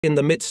In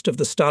the midst of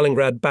the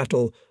Stalingrad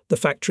battle, the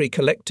factory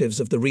collectives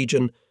of the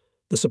region,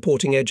 the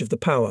supporting edge of the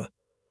power,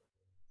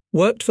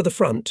 worked for the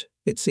front,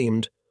 it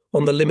seemed,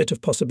 on the limit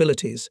of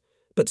possibilities,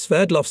 but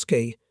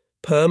Sverdlovsky,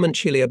 Perm and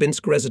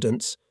Chelyabinsk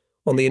residents,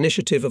 on the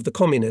initiative of the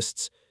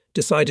communists,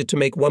 decided to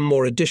make one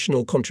more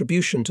additional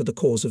contribution to the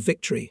cause of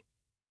victory.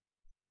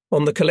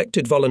 On the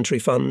collected voluntary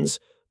funds,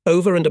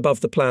 over and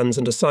above the plans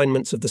and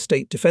assignments of the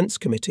State Defense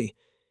Committee,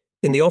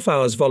 in the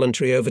off-hours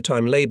voluntary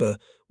overtime labor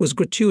was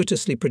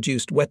gratuitously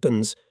produced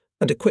weapons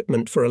and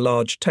equipment for a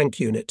large tank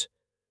unit,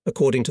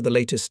 according to the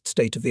latest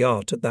state of the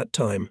art at that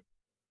time.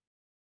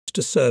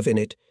 To serve in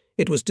it,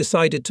 it was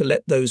decided to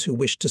let those who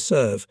wished to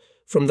serve,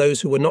 from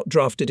those who were not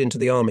drafted into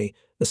the army,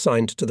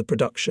 assigned to the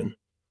production.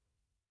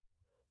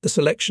 The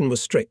selection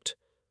was strict.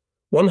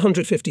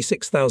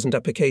 156,000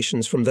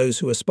 applications from those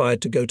who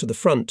aspired to go to the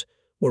front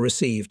were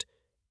received.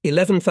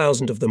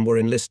 11,000 of them were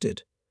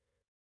enlisted.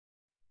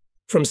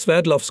 From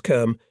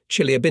Sverdlovsk,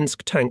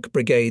 Chelyabinsk tank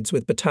brigades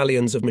with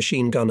battalions of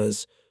machine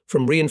gunners,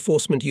 from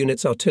reinforcement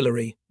units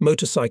artillery,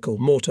 motorcycle,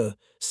 mortar,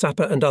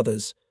 sapper and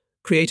others,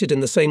 created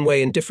in the same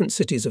way in different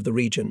cities of the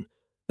region,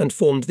 and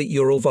formed the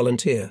Ural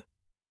Volunteer.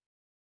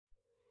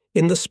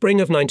 In the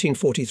spring of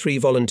 1943,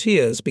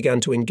 volunteers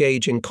began to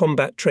engage in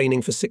combat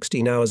training for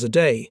 16 hours a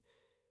day,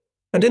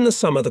 and in the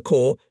summer the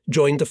Corps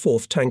joined the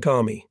 4th Tank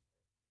Army.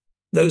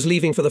 Those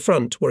leaving for the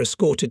front were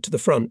escorted to the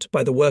front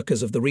by the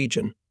workers of the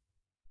region.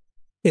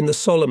 In the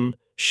solemn,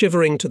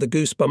 shivering to the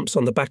goosebumps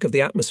on the back of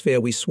the atmosphere,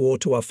 we swore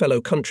to our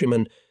fellow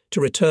countrymen to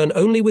return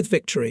only with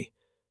victory,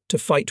 to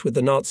fight with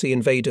the Nazi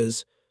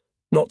invaders,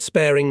 not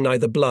sparing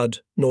neither blood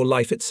nor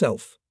life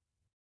itself.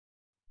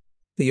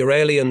 The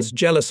Uralians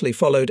jealously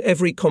followed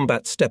every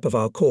combat step of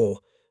our corps,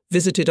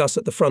 visited us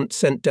at the front,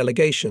 sent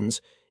delegations,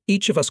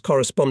 each of us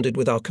corresponded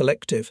with our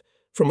collective,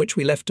 from which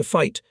we left to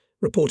fight,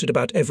 reported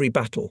about every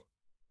battle.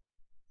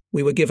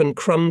 We were given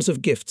crumbs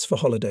of gifts for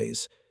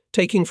holidays,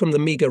 taking from the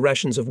meagre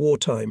rations of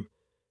wartime.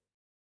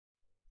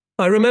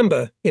 I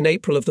remember, in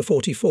April of the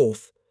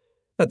 44th,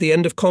 at the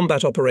end of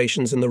combat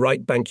operations in the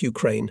right bank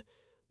Ukraine,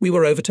 we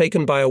were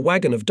overtaken by a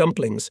wagon of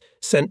dumplings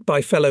sent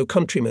by fellow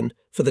countrymen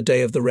for the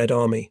Day of the Red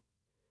Army.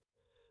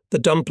 The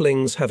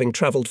dumplings, having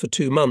travelled for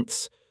 2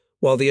 months,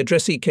 while the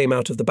addressee came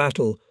out of the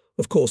battle,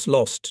 of course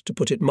lost, to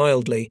put it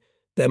mildly,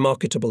 their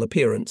marketable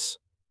appearance.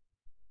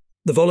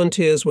 The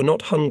volunteers were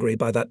not hungry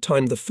by that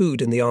time. The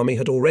food in the army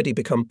had already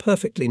become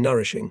perfectly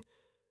nourishing,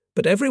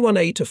 but everyone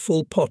ate a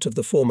full pot of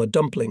the former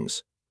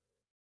dumplings.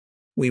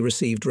 We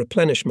received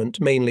replenishment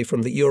mainly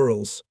from the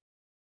Urals.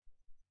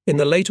 In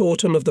the late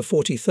autumn of the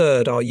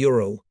 43rd, our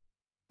Ural,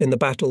 in the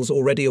battles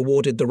already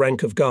awarded the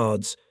rank of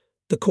guards,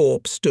 the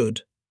corps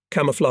stood,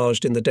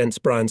 camouflaged in the dense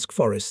Bryansk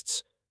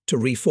forests, to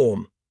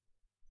reform.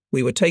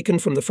 We were taken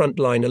from the front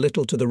line a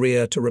little to the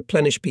rear to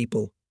replenish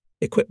people,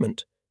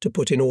 equipment, to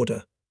put in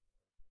order.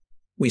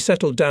 We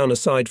settled down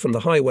aside from the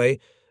highway,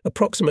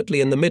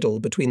 approximately in the middle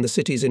between the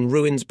cities in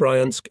ruins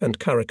Bryansk and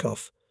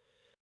Kharkov.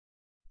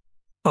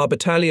 Our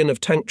battalion of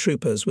tank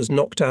troopers was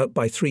knocked out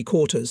by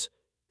 3/4,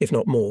 if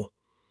not more.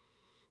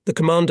 The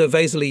commander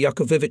Vasily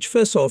Yakovlevich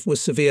Fursov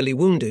was severely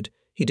wounded.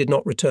 He did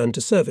not return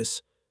to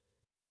service.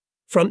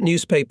 Front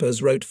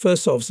newspapers wrote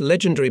Fursov's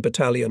legendary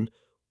battalion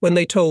when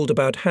they told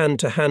about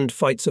hand-to-hand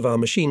fights of our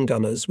machine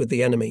gunners with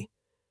the enemy.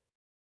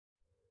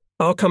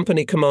 Our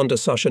company commander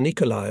Sasha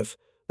Nikolaev,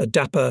 a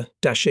dapper,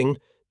 dashing,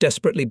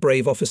 desperately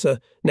brave officer,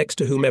 next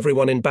to whom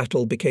everyone in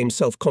battle became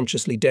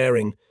self-consciously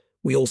daring,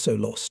 we also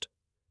lost,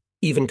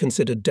 even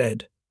considered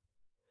dead.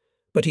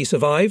 But he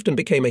survived and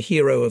became a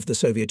hero of the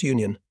Soviet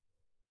Union.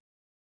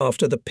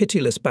 After the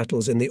pitiless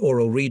battles in the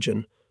Ural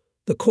region,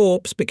 the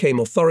corps became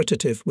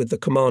authoritative with the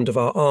command of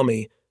our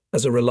army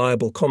as a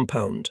reliable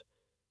compound.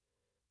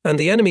 And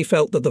the enemy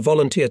felt that the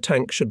volunteer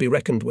tank should be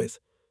reckoned with.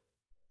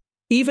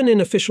 Even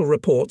in official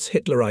reports,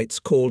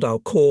 Hitlerites called our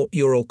corps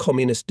Ural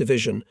Communist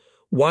Division,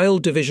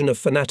 Wild Division of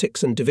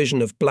Fanatics and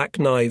Division of Black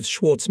Knives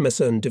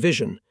Schwarzmesser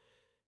Division.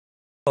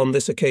 On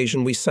this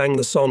occasion we sang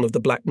the song of the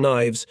Black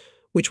Knives,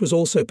 which was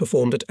also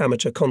performed at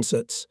amateur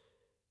concerts.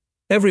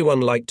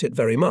 Everyone liked it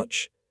very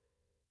much.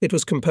 It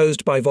was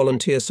composed by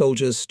volunteer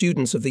soldiers,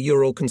 students of the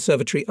Ural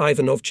Conservatory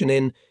Ivan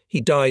Ovchinin,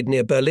 he died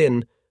near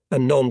Berlin,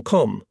 and Non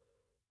Com.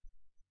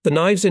 The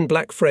knives in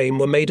black frame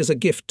were made as a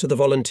gift to the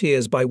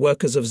volunteers by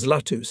workers of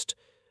Zlatust,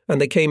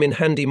 and they came in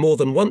handy more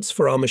than once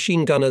for our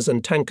machine gunners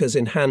and tankers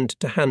in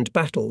hand-to-hand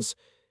battles,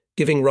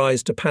 giving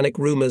rise to panic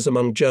rumours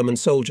among German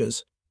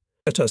soldiers.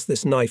 At us,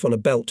 this knife on a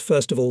belt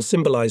first of all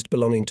symbolised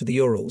belonging to the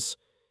Urals.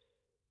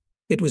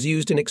 It was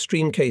used in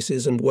extreme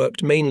cases and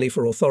worked mainly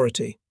for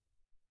authority.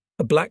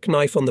 A black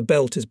knife on the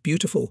belt is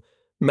beautiful,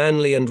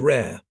 manly and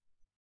rare.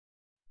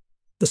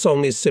 The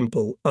song is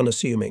simple,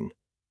 unassuming.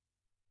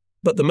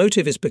 But the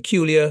motive is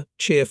peculiar,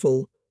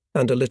 cheerful,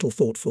 and a little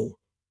thoughtful.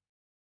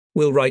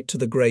 We'll write to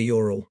the grey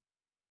Ural.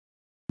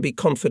 Be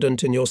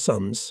confident in your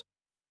sons.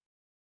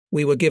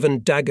 We were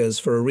given daggers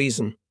for a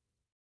reason,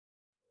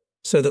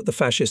 so that the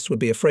fascists would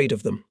be afraid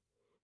of them.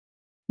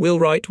 We'll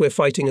write we're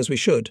fighting as we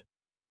should.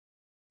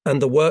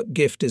 And the work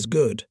gift is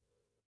good.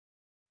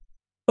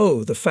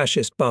 Oh, the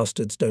fascist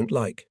bastards don't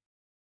like.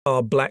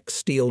 our black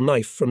steel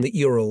knife from the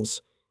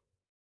Urals.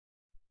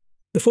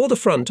 Before the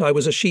front, I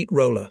was a sheet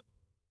roller.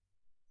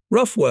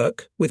 Rough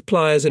work, with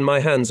pliers in my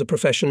hands, a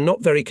profession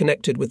not very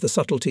connected with the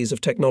subtleties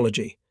of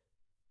technology.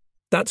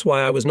 That's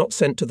why I was not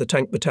sent to the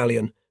tank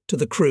battalion, to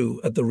the crew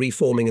at the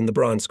reforming in the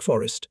Bryansk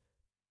forest.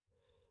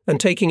 And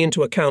taking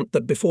into account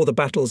that before the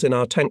battles in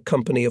our tank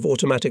company of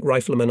automatic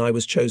riflemen I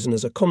was chosen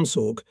as a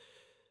comsorg,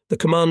 the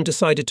command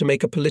decided to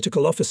make a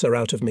political officer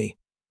out of me.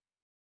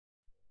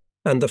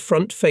 And the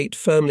front fate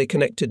firmly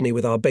connected me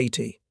with our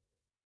Beatty.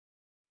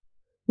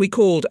 We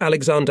called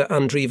Alexander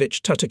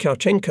Andreevich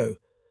Tatarchenko,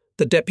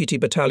 the deputy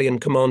battalion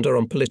commander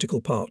on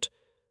political part,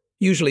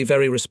 usually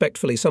very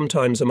respectfully,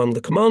 sometimes among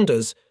the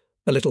commanders,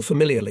 a little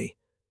familiarly.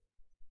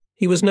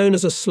 He was known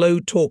as a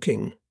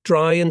slow-talking,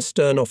 dry and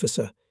stern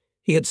officer.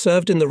 He had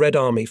served in the Red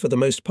Army for the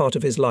most part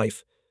of his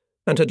life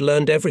and had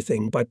learned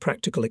everything by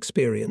practical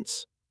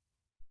experience.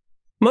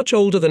 Much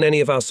older than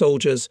any of our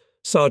soldiers,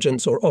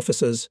 sergeants or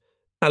officers,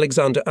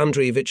 Alexander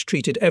Andreevich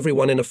treated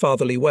everyone in a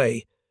fatherly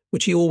way,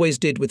 which he always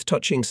did with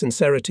touching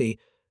sincerity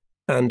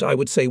and, I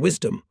would say,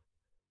 wisdom.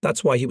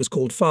 That's why he was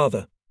called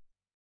Father.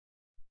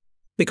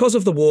 Because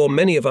of the war,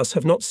 many of us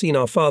have not seen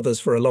our fathers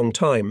for a long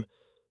time.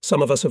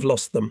 Some of us have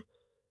lost them.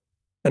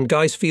 And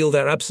guys feel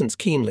their absence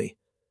keenly.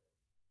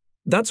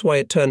 That's why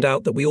it turned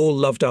out that we all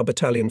loved our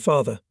battalion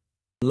father,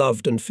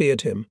 loved and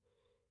feared him.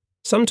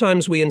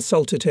 Sometimes we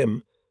insulted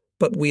him,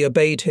 but we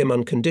obeyed him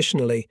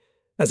unconditionally,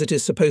 as it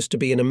is supposed to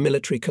be in a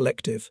military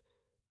collective.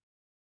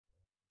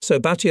 So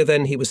Batya,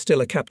 then he was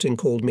still a captain,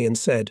 called me and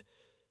said,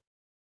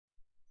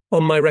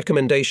 "On my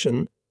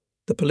recommendation,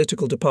 the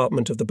political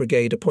department of the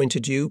brigade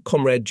appointed you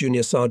Comrade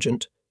Junior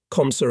Sergeant,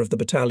 Commsir of the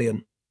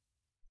battalion.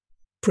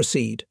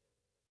 Proceed."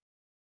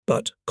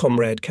 "But,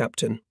 Comrade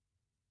Captain,"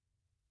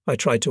 I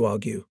tried to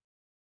argue.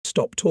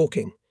 "Stop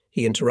talking,"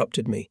 he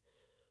interrupted me.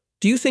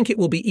 "Do you think it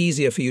will be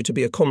easier for you to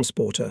be a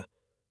comsporter?"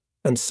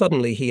 And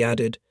suddenly he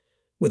added,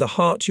 "With a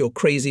heart, you're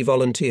crazy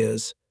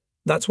volunteers.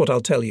 That's what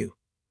I'll tell you.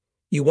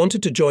 You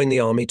wanted to join the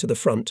army to the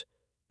front,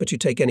 but you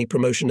take any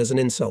promotion as an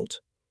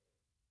insult.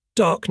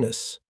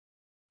 Darkness.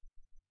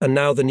 And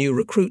now the new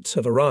recruits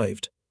have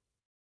arrived.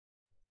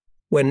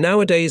 When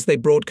nowadays they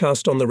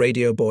broadcast on the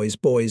radio, boys,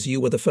 boys, you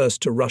were the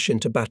first to rush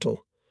into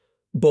battle.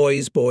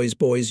 Boys, boys,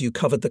 boys, you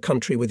covered the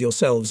country with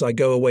yourselves. I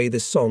go away,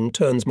 this song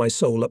turns my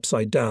soul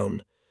upside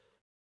down."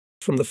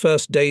 From the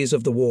first days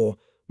of the war,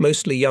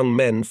 mostly young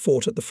men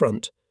fought at the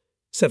front.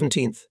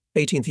 17th,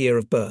 18th year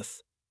of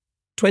birth.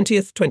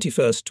 20th,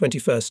 21st,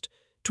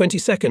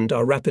 22nd,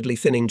 our rapidly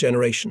thinning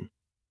generation.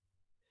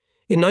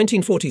 In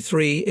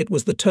 1943, it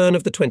was the turn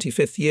of the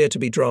 25th year to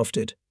be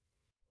drafted.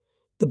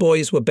 The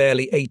boys were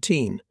barely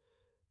 18,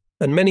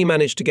 and many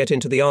managed to get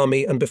into the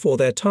army, and before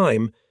their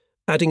time,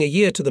 adding a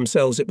year to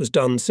themselves, it was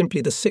done.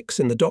 Simply the 6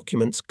 in the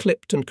documents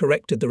clipped and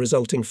corrected the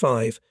resulting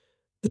 5,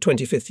 the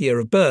 25th year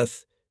of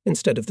birth,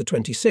 instead of the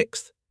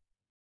 26th.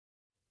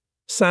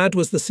 Sad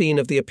was the scene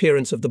of the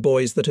appearance of the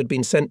boys that had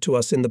been sent to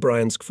us in the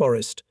Bryansk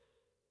forest.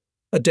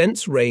 A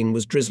dense rain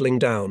was drizzling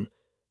down,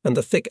 and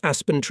the thick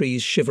aspen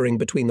trees shivering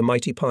between the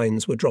mighty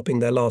pines were dropping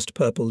their last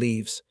purple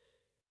leaves.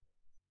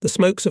 The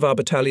smokes of our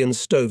battalion's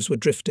stoves were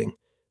drifting.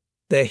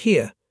 "They're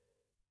here.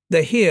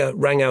 They're here,"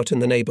 rang out in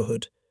the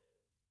neighbourhood.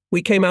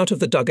 We came out of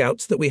the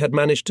dugouts that we had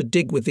managed to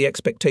dig with the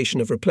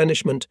expectation of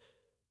replenishment,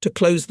 to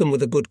close them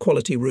with a good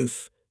quality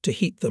roof, to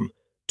heat them,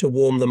 to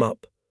warm them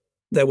up.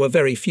 There were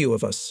very few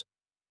of us.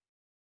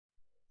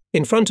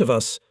 In front of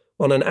us,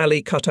 on an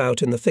alley cut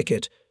out in the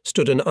thicket,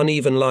 stood an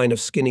uneven line of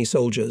skinny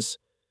soldiers.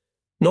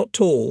 Not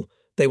tall,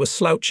 they were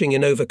slouching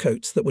in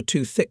overcoats that were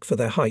too thick for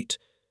their height.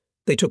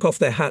 They took off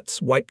their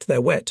hats, wiped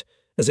their wet,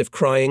 as if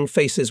crying,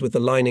 faces with the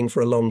lining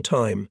for a long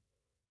time.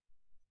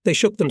 They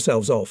shook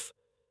themselves off,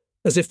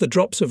 as if the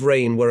drops of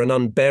rain were an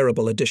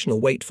unbearable additional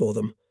weight for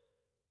them,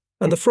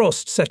 and the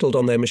frost settled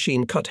on their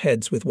machine-cut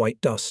heads with white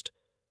dust.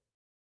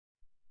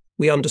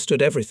 We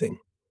understood everything,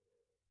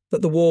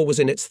 that the war was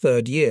in its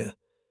 3rd year,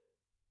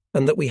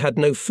 and that we had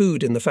no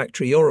food in the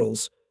factory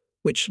Urals,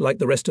 which, like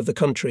the rest of the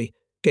country,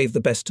 gave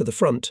the best to the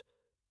front,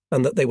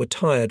 and that they were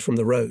tired from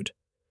the road.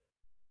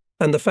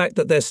 And the fact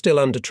that they're still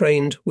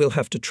undertrained, we'll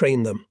have to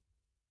train them.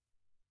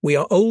 We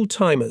are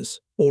old-timers,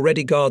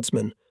 already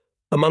guardsmen.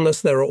 Among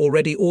us there are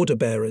already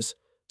order-bearers.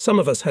 Some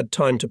of us had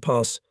time to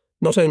pass,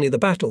 not only the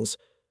battles,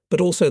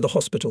 but also the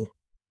hospital.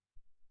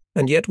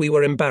 And yet we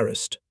were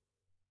embarrassed.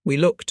 We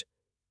looked,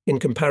 in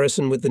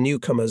comparison with the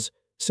newcomers,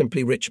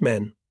 simply rich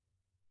men.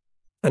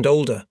 And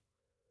older.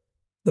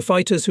 The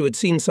fighters who had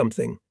seen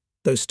something,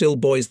 though still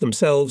boys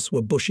themselves,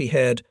 were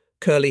bushy-haired,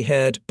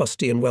 curly-haired,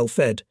 busty and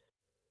well-fed.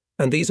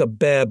 And these are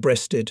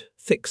bare-breasted,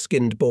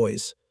 thick-skinned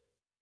boys.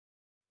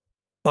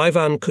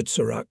 Ivan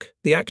Kutsurak,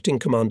 the acting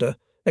commander,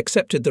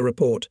 accepted the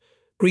report,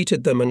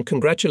 greeted them and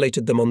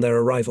congratulated them on their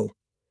arrival.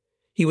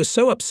 He was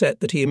so upset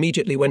that he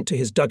immediately went to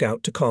his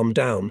dugout to calm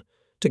down,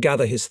 to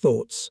gather his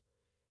thoughts.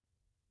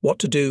 What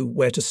to do,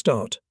 where to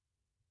start.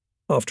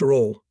 After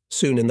all,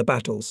 soon in the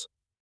battles.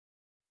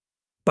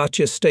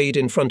 Batya stayed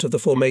in front of the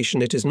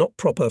formation. It is not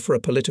proper for a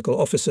political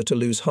officer to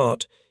lose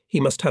heart. He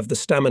must have the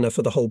stamina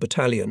for the whole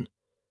battalion.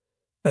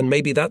 And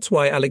maybe that's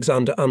why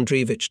Alexander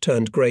Andreevich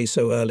turned grey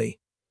so early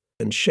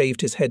and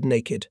shaved his head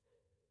naked.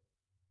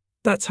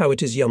 That's how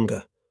it is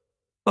younger.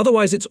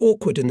 Otherwise it's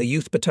awkward in the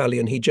youth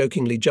battalion, he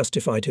jokingly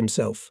justified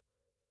himself.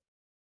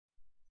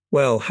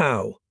 Well,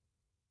 how?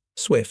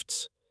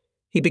 Swifts.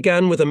 He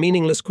began with a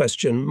meaningless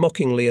question,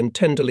 mockingly and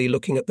tenderly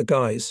looking at the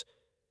guys.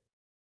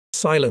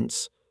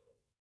 Silence.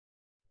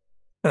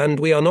 And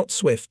we are not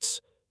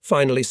Swifts,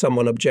 finally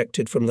someone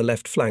objected from the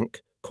left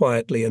flank,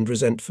 quietly and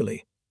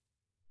resentfully.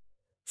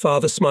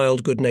 Father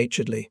smiled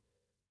good-naturedly.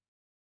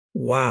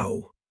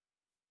 Wow.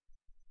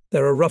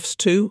 There are roughs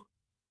too?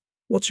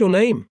 What's your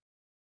name?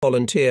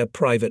 Volunteer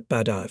Private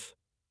Badav,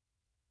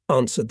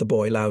 answered the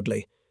boy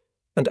loudly,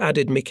 and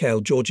added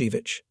Mikhail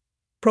Georgievich,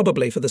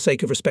 probably for the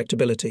sake of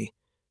respectability.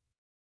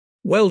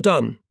 Well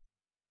done,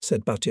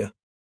 said Batya.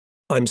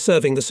 I'm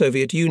serving the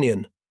Soviet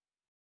Union.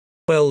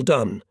 Well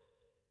done.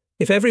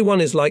 If everyone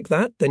is like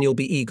that, then you'll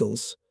be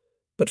eagles.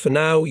 But for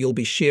now, you'll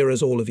be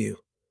shearers, all of you.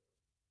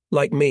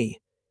 Like me.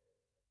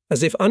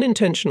 As if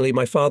unintentionally,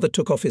 my father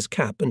took off his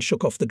cap and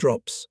shook off the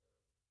drops.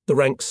 The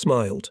ranks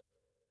smiled.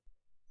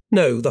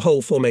 No, the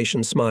whole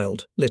formation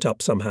smiled, lit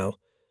up somehow.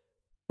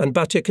 And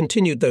Batya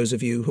continued, those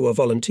of you who are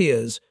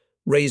volunteers,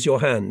 raise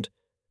your hand.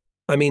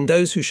 I mean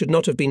those who should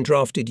not have been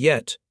drafted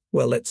yet,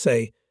 well, let's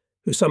say,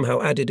 who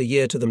somehow added a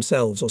year to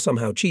themselves or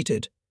somehow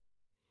cheated.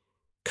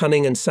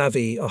 Cunning and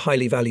savvy are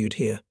highly valued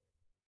here.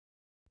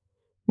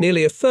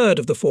 Nearly a third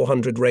of the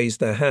 400 raised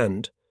their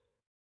hand.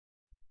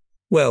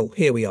 Well,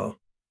 here we are.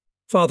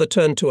 Father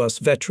turned to us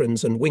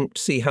veterans and winked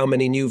to see how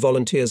many new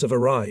volunteers have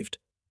arrived.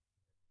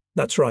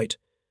 That's right.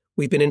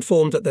 We've been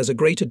informed that there's a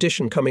great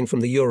addition coming from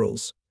the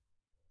Urals.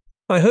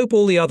 I hope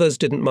all the others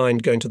didn't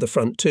mind going to the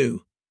front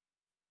too.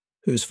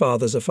 Whose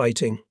fathers are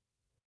fighting?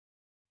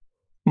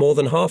 More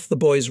than half the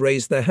boys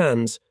raised their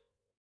hands.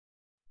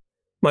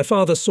 My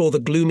father saw the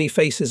gloomy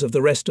faces of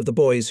the rest of the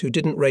boys who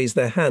didn't raise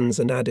their hands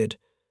and added,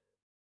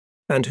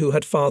 and who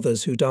had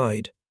fathers who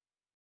died.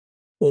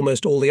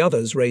 Almost all the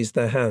others raised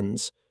their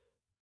hands.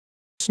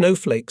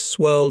 Snowflakes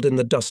swirled in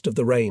the dust of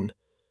the rain.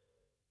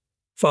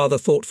 Father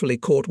thoughtfully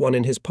caught one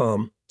in his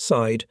palm,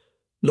 sighed,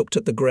 looked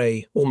at the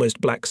grey,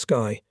 almost black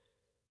sky.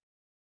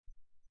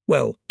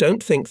 Well,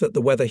 don't think that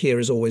the weather here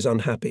is always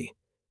unhappy.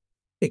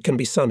 It can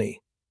be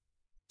sunny.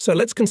 So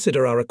let's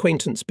consider our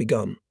acquaintance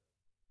begun.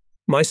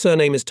 My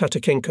surname is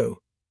Tatakenko.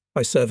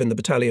 I serve in the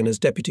battalion as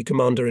Deputy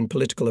Commander in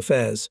Political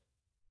Affairs.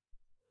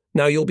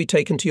 Now you'll be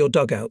taken to your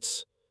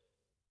dugouts.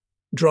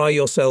 Dry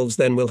yourselves,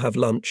 then we'll have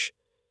lunch.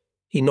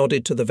 He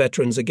nodded to the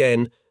veterans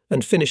again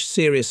and finished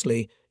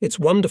seriously, it's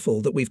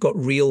wonderful that we've got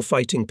real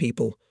fighting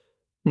people,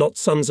 not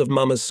sons of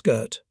mama's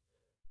skirt.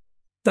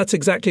 That's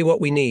exactly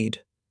what we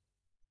need.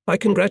 I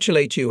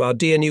congratulate you, our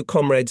dear new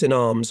comrades in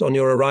arms, on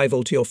your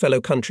arrival to your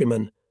fellow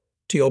countrymen,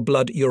 to your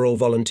Blood Ural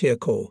Volunteer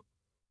Corps.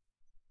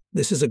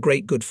 This is a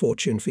great good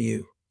fortune for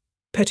you.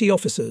 Petty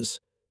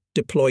officers,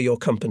 deploy your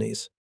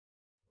companies.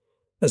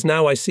 As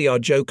now I see our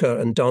joker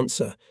and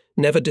dancer,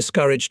 never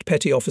discouraged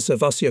Petty Officer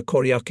Vasya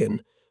Koryakin,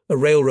 a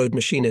railroad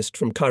machinist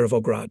from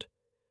Kirovograd.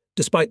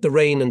 Despite the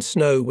rain and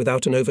snow,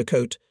 without an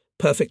overcoat,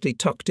 perfectly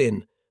tucked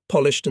in,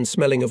 polished and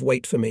smelling of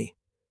weight for me.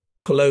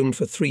 Cologne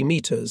for 3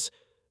 meters,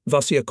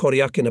 Vasya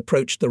Koryakin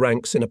approached the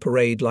ranks in a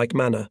parade-like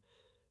manner,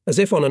 as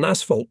if on an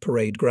asphalt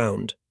parade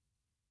ground.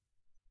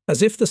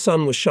 As if the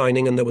sun was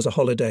shining and there was a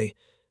holiday,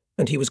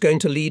 and he was going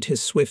to lead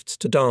his Swifts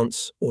to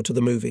dance or to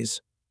the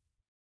movies.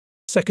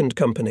 Second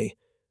company.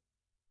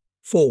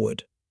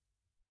 Forward.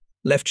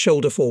 Left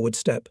shoulder forward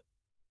step.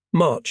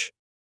 March.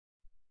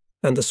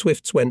 And the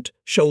Swifts went,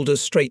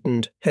 shoulders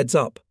straightened, heads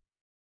up.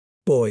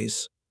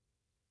 Boys.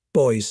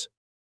 Boys.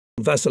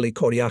 Vasily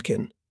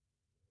Koryakin.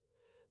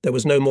 There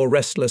was no more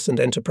restless and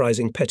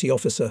enterprising petty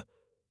officer.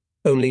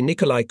 Only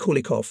Nikolai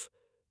Kulikov,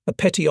 a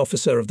petty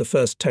officer of the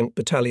 1st Tank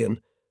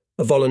Battalion,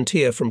 a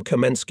volunteer from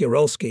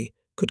Kamensky-Uralsky,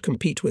 could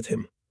compete with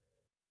him.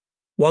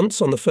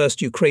 Once on the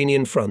 1st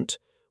Ukrainian front,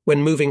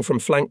 when moving from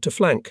flank to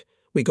flank,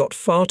 we got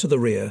far to the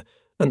rear,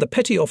 and the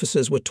petty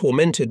officers were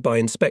tormented by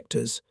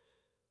inspectors.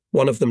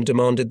 One of them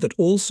demanded that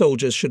all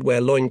soldiers should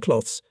wear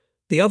loincloths,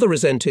 the other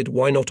resented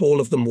why not all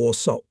of them wore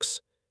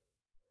socks.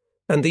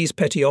 And these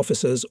petty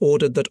officers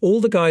ordered that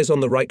all the guys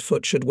on the right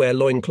foot should wear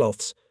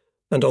loincloths,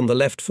 and on the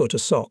left foot a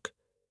sock.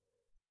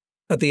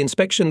 At the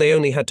inspection they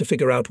only had to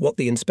figure out what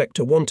the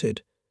inspector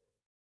wanted.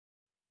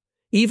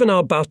 Even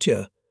our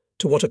Batya,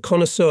 to what a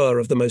connoisseur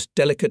of the most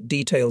delicate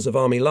details of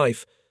army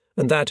life,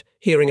 and that,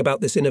 hearing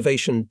about this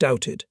innovation,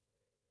 doubted.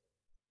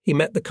 He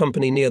met the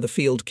company near the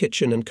field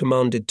kitchen and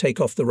commanded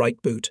take off the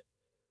right boot,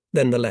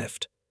 then the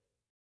left.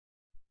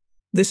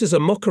 This is a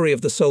mockery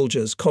of the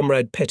soldiers,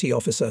 comrade petty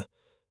officer.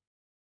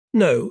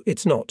 No,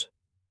 it's not.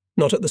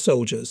 Not at the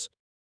soldiers.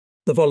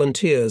 The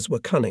volunteers were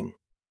cunning.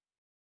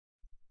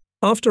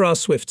 After our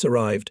Swifts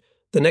arrived,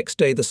 the next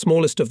day the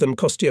smallest of them,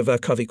 Kostya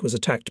Verkovik, was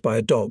attacked by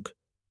a dog.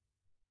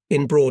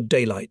 In broad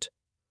daylight.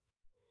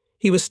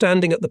 He was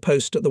standing at the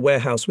post at the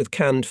warehouse with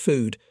canned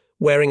food,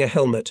 wearing a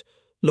helmet,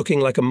 looking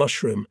like a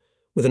mushroom,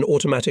 with an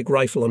automatic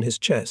rifle on his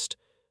chest,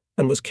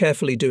 and was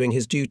carefully doing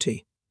his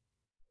duty.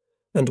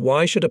 And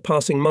why should a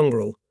passing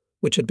mongrel,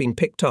 which had been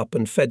picked up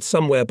and fed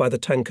somewhere by the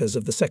tankers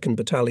of the 2nd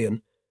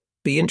Battalion,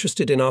 be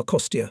interested in our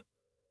Kostya?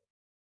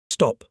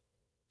 Stop.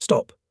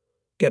 Stop.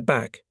 Get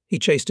back. He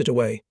chased it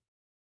away.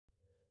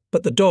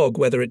 But the dog,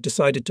 whether it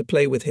decided to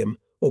play with him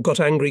or got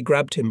angry,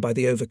 grabbed him by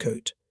the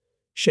overcoat.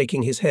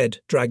 Shaking his head,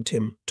 dragged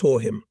him,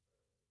 tore him.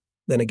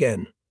 Then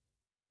again.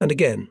 And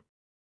again.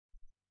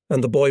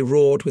 And the boy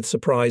roared with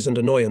surprise and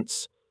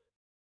annoyance.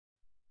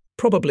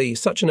 Probably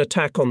such an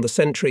attack on the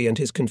sentry and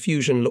his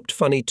confusion looked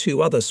funny.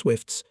 2 other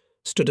Swifts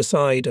stood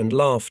aside and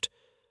laughed,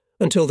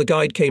 until the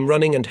guide came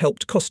running and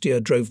helped Kostya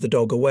drove the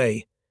dog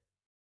away.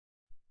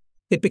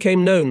 It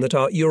became known that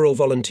our Ural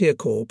Volunteer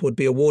Corps would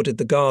be awarded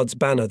the Guards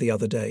banner the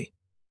other day.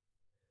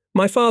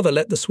 My father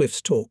let the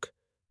Swifts talk.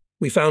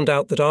 We found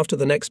out that after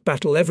the next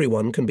battle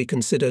everyone can be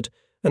considered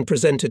and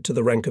presented to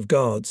the rank of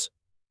Guards.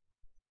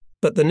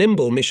 But the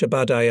nimble Misha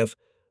Badaev,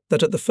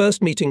 that at the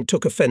first meeting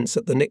took offence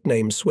at the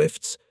nickname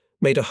Swifts,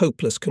 made a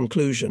hopeless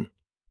conclusion.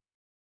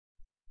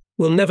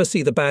 We'll never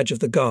see the badge of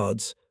the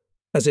Guards,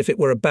 as if it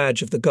were a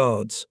badge of the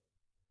Guards.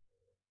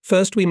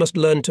 First we must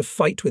learn to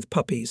fight with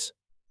puppies.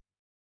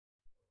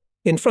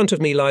 In front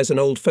of me lies an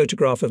old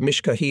photograph of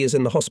Mishka. He is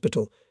in the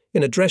hospital,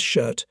 in a dress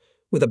shirt,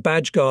 with a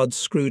badge guard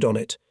screwed on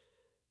it.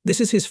 This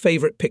is his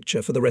favourite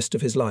picture for the rest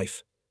of his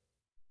life.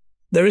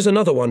 There is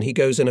another one. He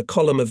goes in a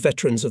column of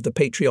veterans of the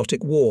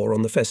Patriotic War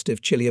on the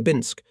festive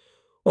Chelyabinsk,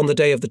 on the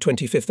day of the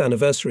 25th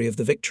anniversary of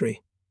the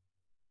victory.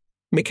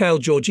 Mikhail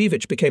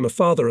Georgievich became a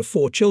father of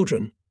 4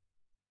 children,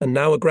 and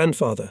now a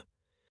grandfather.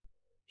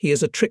 He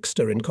is a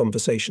trickster in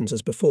conversations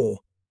as before.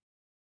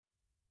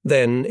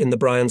 Then, in the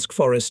Bryansk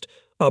forest,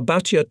 our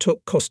Batya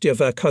took Kostya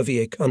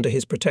Verkhovyik under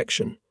his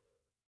protection.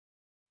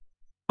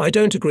 I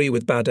don't agree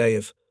with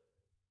Badaev.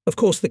 Of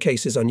course the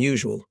case is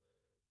unusual.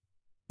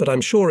 But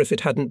I'm sure if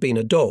it hadn't been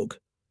a dog.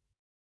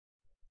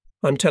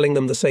 I'm telling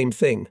them the same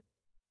thing.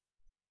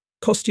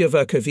 Kostya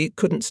Verkhovyik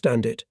couldn't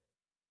stand it.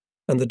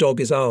 And the dog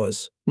is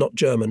ours, not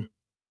German.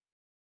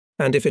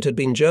 And if it had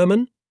been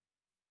German?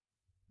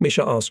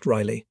 Misha asked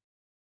wryly.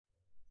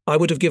 I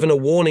would have given a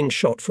warning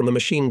shot from a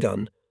machine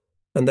gun,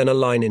 and then a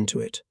line into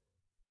it.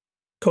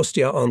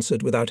 Kostya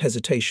answered without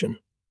hesitation.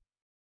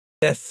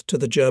 Death to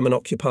the German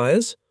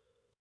occupiers?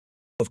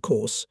 Of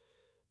course.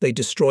 They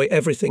destroy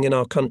everything in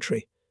our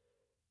country.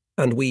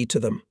 And we to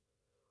them.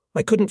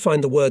 I couldn't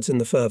find the words in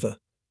the fervour.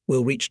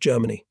 We'll reach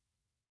Germany.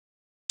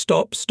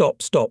 Stop,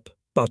 stop, stop,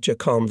 Batya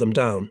calmed them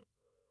down.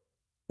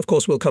 Of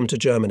course we'll come to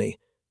Germany.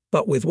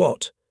 But with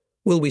what?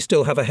 Will we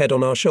still have a head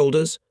on our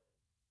shoulders?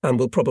 And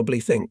we'll probably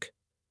think.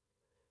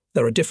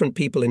 There are different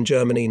people in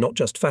Germany, not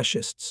just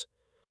fascists.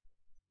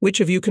 Which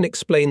of you can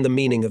explain the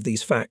meaning of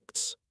these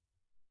facts?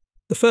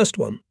 The first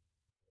one.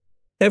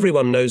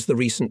 Everyone knows the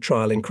recent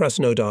trial in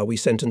Krasnodar. We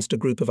sentenced a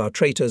group of our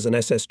traitors and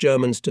SS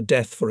Germans to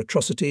death for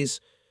atrocities,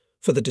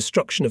 for the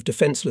destruction of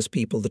defenceless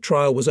people. The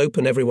trial was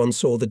open. Everyone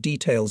saw the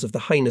details of the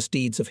heinous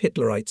deeds of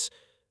Hitlerites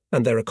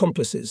and their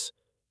accomplices,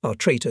 our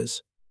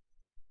traitors.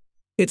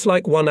 It's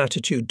like one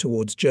attitude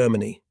towards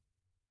Germany,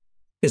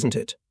 isn't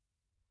it?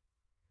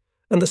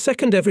 And the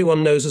second,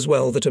 everyone knows as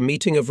well that a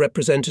meeting of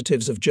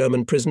representatives of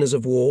German prisoners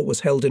of war was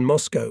held in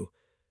Moscow,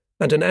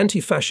 and an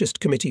anti-fascist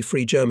committee,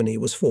 Free Germany,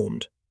 was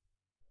formed.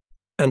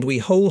 And we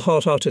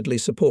wholeheartedly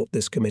support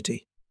this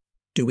committee.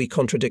 Do we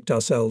contradict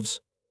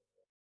ourselves?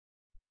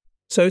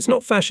 So it's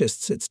not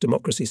fascists, it's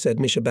democracy, said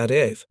Misha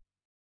Badaev.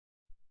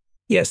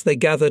 Yes, they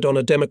gathered on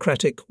a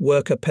democratic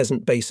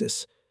worker-peasant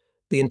basis.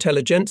 The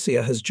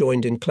intelligentsia has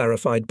joined in,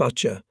 clarified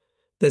Batya.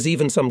 There's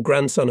even some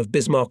grandson of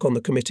Bismarck on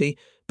the committee,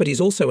 but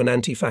he's also an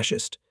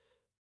anti-fascist.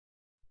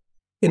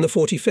 In the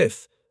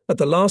 45th, at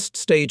the last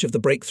stage of the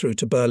breakthrough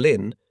to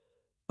Berlin,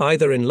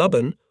 either in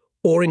Luben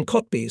or in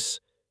Cottbus,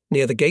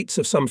 near the gates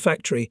of some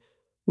factory,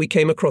 we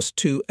came across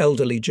 2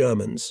 elderly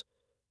Germans.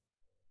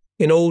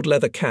 In old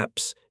leather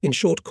caps, in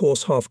short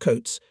coarse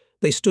half-coats,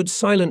 they stood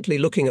silently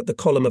looking at the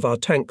column of our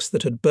tanks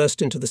that had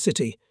burst into the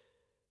city,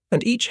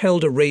 and each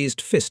held a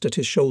raised fist at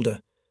his shoulder.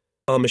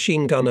 Our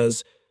machine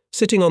gunners,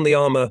 sitting on the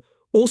armour,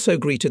 also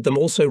greeted them,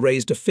 also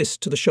raised a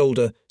fist to the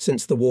shoulder.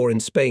 Since the war in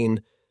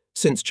Spain,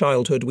 since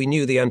childhood, we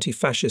knew the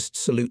anti-fascists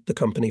salute the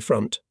company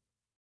front.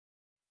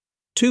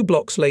 2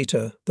 blocks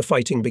later, the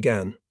fighting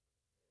began.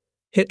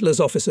 Hitler's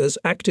officers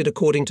acted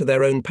according to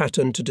their own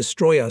pattern to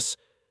destroy us,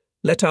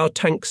 let our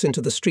tanks into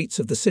the streets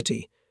of the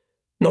city,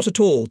 not at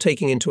all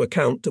taking into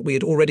account that we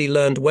had already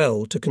learned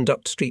well to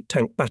conduct street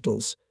tank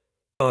battles.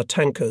 Our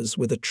tankers,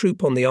 with a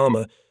troop on the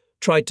armour,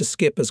 tried to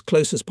skip as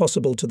close as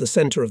possible to the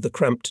centre of the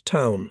cramped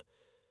town.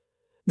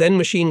 Then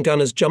machine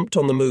gunners jumped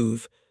on the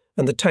move,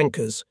 and the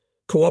tankers,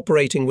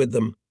 cooperating with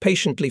them,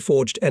 patiently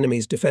forged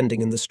enemies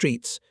defending in the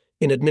streets,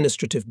 in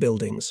administrative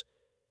buildings.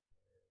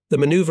 The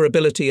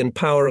manoeuvrability and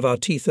power of our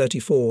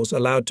T-34s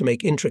allowed to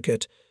make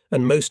intricate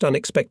and most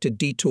unexpected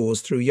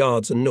detours through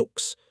yards and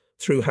nooks,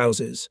 through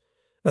houses,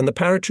 and the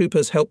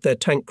paratroopers helped their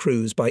tank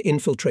crews by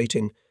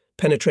infiltrating,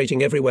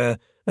 penetrating everywhere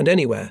and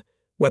anywhere,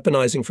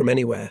 weaponizing from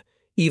anywhere,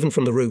 even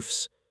from the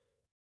roofs.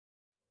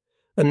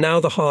 And now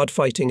the hard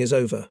fighting is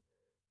over.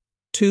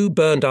 2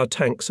 burned our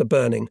tanks are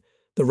burning,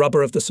 The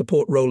rubber of the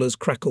support rollers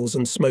crackles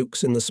and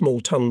smokes in the small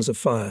tongues of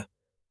fire.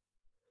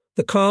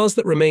 The cars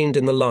that remained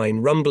in the line,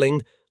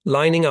 rumbling,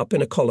 lining up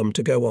in a column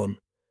to go on.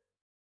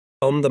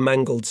 On the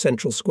mangled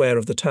central square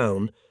of the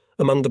town,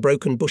 among the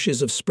broken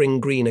bushes of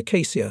spring green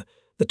acacia,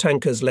 the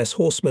tanker's less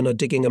horsemen are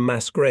digging a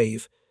mass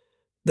grave.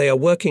 They are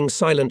working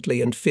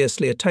silently and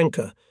fiercely. A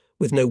tanker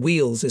with no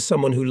wheels is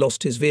someone who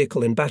lost his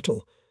vehicle in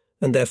battle,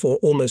 and therefore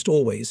almost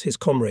always his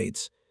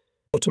comrades.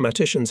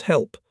 Automaticians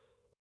help.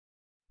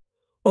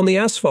 On the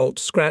asphalt,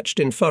 scratched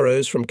in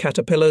furrows from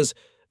caterpillars,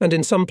 and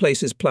in some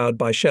places ploughed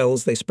by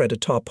shells, they spread a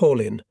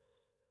tarpaulin.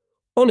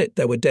 On it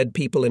there were dead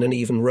people in an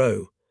even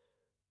row.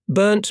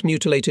 Burnt,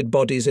 mutilated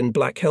bodies in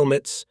black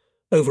helmets,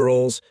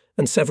 overalls,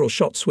 and several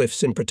shot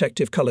swifts in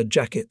protective-coloured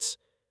jackets.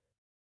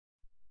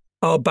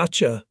 Our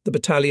Batya, the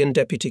battalion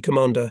deputy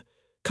commander,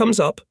 comes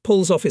up,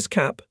 pulls off his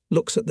cap,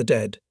 looks at the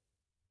dead.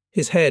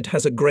 His head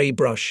has a grey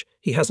brush,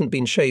 he hasn't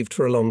been shaved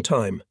for a long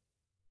time.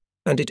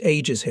 And it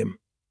ages him.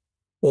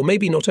 Or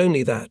maybe not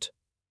only that.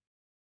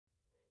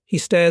 He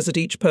stares at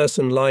each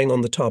person lying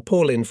on the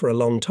tarpaulin for a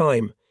long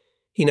time.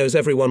 He knows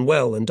everyone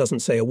well and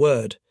doesn't say a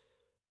word.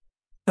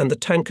 And the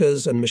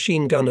tankers and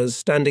machine gunners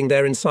standing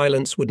there in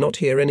silence would not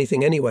hear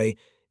anything anyway,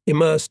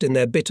 immersed in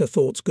their bitter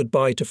thoughts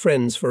goodbye to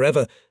friends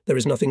forever. There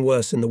is nothing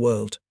worse in the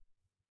world.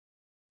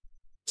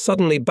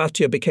 Suddenly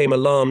Batya became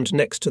alarmed.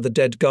 Next to the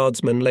dead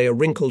guardsman lay a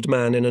wrinkled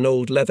man in an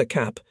old leather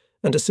cap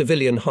and a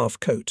civilian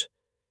half-coat.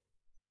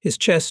 His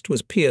chest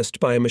was pierced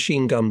by a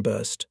machine gun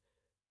burst.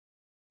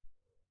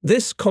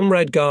 "This,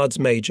 Comrade Guards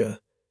Major,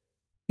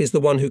 is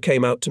the one who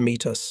came out to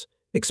meet us,"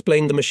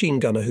 explained the machine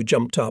gunner who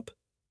jumped up.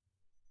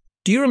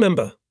 "Do you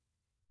remember?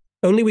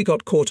 Only we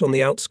got caught on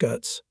the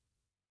outskirts."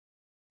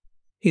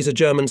 "He's a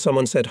German,"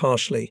 someone said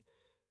harshly.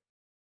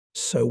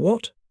 "So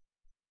what?"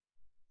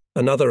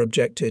 Another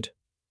objected.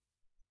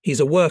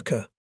 "He's a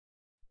worker."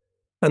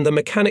 And the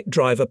mechanic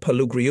driver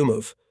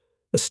Palugriumov,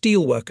 a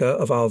steel worker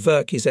of our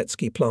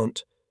Verkizetsky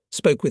plant,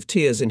 spoke with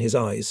tears in his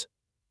eyes.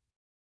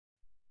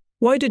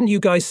 "Why didn't you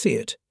guys see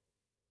it?"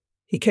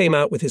 He came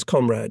out with his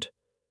comrade.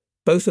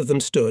 Both of them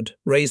stood,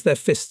 raised their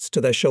fists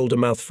to their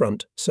shoulder-mouth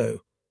front,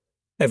 so.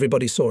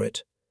 Everybody saw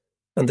it.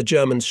 And the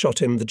Germans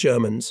shot him, the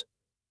Germans.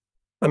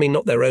 I mean,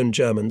 not their own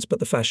Germans, but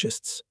the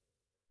fascists.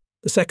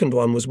 The second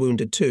one was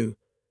wounded too.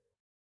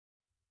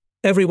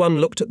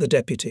 Everyone looked at the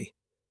deputy.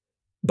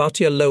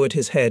 Batya lowered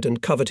his head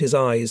and covered his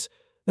eyes.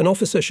 An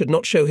officer should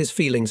not show his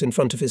feelings in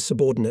front of his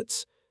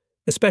subordinates,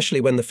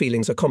 especially when the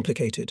feelings are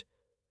complicated.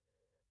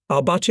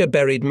 Our Batya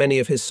buried many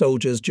of his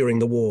soldiers during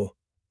the war.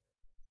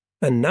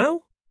 And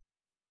now?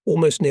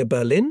 Almost near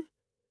Berlin?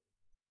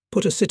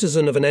 Put a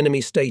citizen of an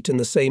enemy state in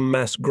the same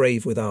mass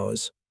grave with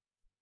ours.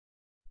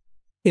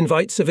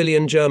 Invite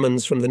civilian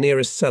Germans from the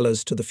nearest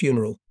cellars to the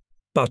funeral,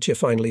 Batya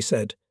finally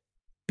said.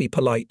 Be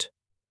polite.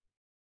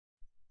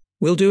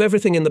 We'll do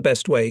everything in the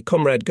best way,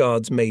 Comrade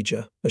Guards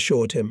Major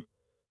assured him.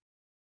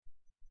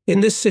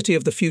 In this city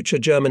of the future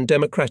German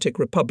Democratic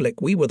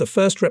Republic, we were the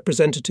first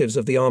representatives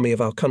of the army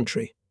of our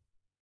country.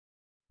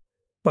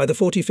 By the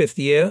 45th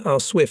year, our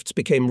Swifts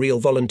became real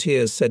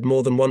volunteers, said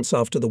more than once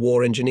after the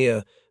war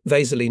engineer,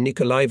 Vasily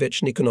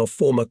Nikolaevich Nikonov,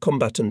 former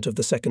combatant of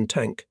the 2nd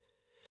Tank.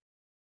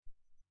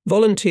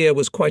 Volunteer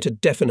was quite a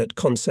definite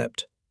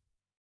concept.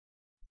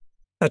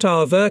 At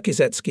our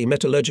Verkizetsky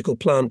metallurgical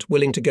plant,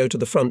 willing to go to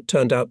the front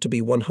turned out to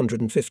be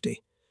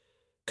 150.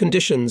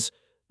 Conditions,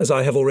 as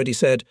I have already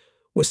said,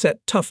 were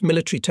set: tough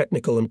military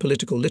technical and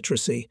political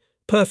literacy,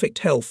 perfect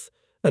health,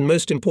 and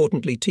most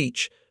importantly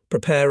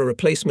prepare a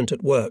replacement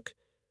at work,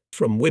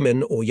 from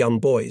women or young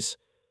boys.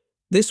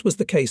 This was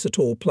the case at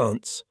all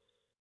plants.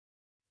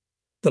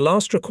 The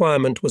last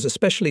requirement was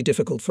especially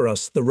difficult for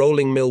us, the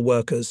rolling mill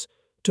workers.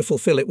 To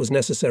fulfill it was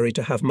necessary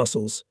to have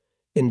muscles,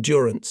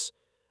 endurance,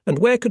 and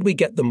where could we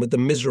get them with the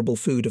miserable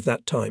food of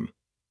that time?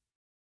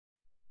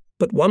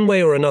 But one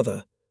way or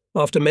another,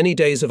 after many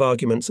days of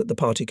arguments at the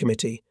party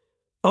committee,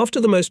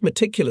 after the most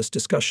meticulous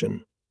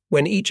discussion,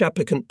 when each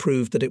applicant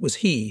proved that it was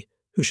he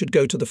who should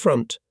go to the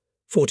front,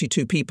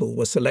 42 people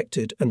were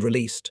selected and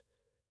released.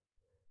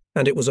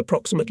 And it was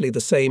approximately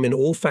the same in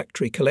all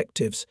factory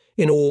collectives,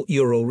 in all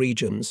Ural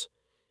regions.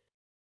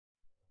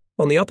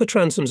 On the upper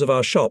transoms of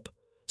our shop,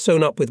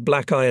 sewn up with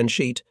black iron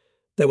sheet,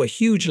 there were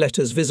huge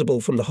letters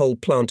visible from the whole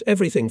plant: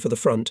 everything for the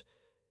front,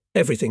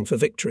 everything for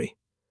victory.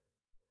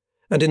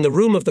 And in the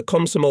room of the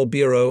Komsomol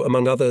Bureau,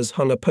 among others,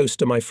 hung a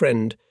poster, my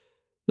friend,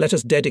 let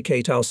us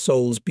dedicate our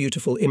soul's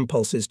beautiful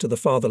impulses to the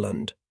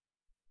fatherland.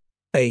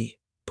 A.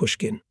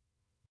 Pushkin.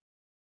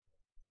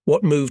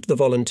 What moved the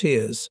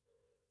volunteers?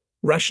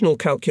 Rational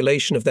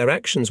calculation of their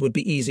actions would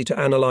be easy to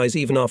analyze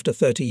even after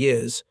 30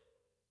 years.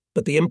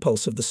 But the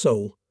impulse of the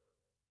soul.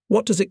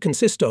 What does it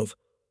consist of?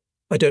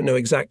 I don't know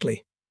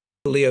exactly.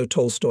 Leo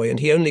Tolstoy, and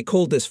he only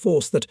called this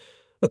force that,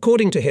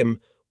 according to him,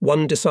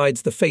 one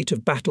decides the fate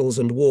of battles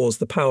and wars,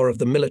 the power of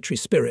the military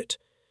spirit.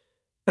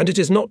 And it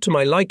is not to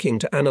my liking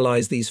to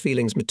analyze these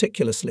feelings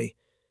meticulously.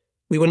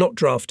 We were not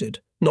drafted,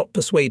 not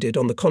persuaded,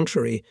 on the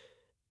contrary,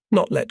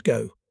 not let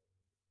go.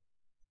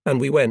 And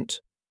we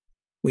went.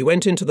 We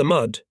went into the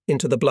mud,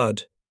 into the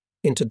blood,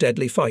 into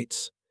deadly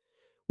fights.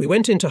 We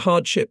went into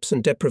hardships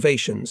and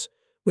deprivations,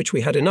 which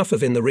we had enough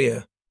of in the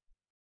rear.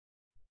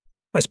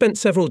 I spent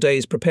several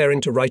days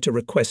preparing to write a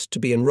request to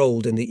be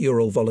enrolled in the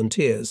Ural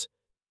Volunteers.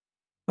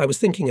 I was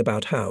thinking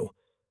about how.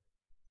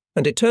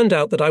 And it turned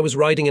out that I was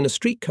riding in a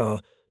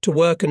streetcar to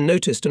work and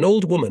noticed an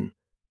old woman,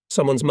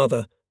 someone's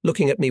mother,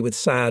 looking at me with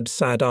sad,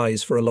 sad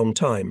eyes for a long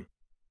time.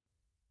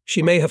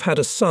 She may have had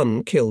a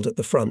son killed at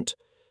the front,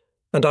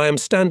 and I am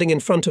standing in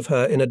front of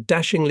her in a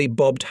dashingly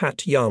bobbed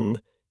hat, young,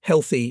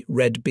 healthy,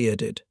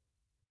 red-bearded.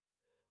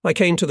 I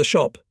came to the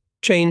shop,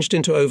 changed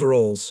into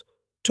overalls,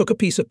 took a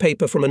piece of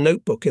paper from a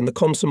notebook in the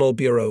Komsomol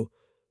bureau,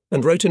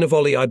 and wrote in a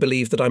volley I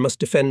believe that I must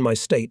defend my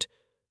state,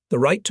 the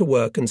right to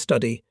work and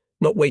study,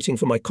 not waiting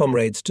for my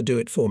comrades to do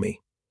it for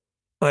me.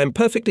 I am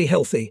perfectly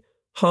healthy,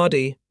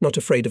 hardy, not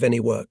afraid of any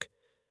work.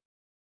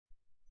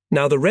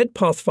 Now the Red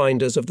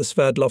Pathfinders of the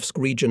Sverdlovsk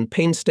region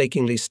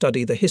painstakingly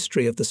study the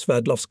history of the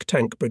Sverdlovsk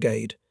Tank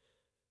Brigade.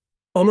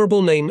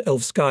 Honourable name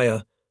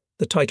Elvskaya,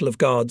 the title of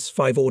Guards,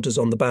 5 orders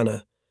on the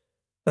banner,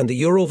 and the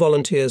Ural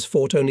Volunteers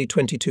fought only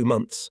 22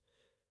 months.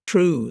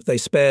 True, they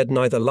spared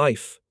neither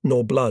life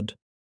nor blood.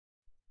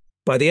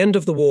 By the end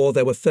of the war,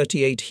 there were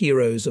 38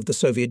 heroes of the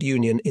Soviet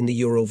Union in the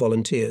Ural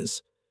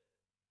Volunteers.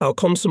 Our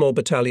Komsomol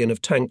battalion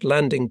of tank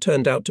landing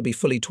turned out to be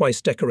fully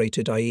twice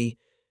decorated, i.e.,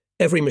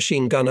 every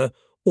machine gunner,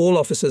 all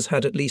officers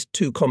had at least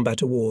 2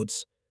 combat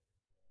awards.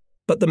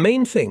 But the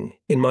main thing,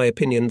 in my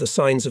opinion, the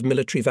signs of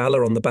military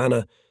valour on the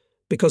banner,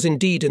 because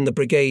indeed in the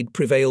brigade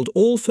prevailed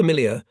all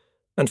familiar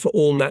and for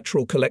all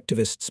natural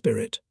collectivist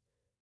spirit.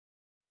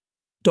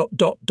 The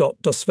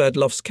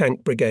Sverdlovsk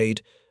Tank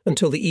Brigade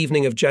until the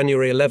evening of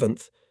January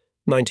 11th,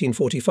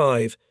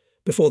 1945,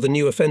 before the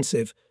new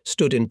offensive,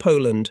 stood in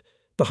Poland,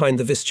 behind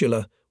the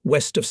Vistula,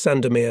 west of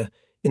Sandomir,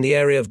 in the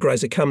area of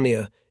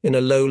Gryzokamnia, in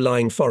a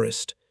low-lying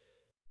forest.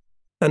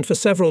 And for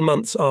several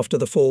months after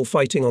the fall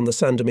fighting on the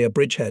Sandomir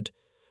bridgehead,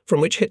 from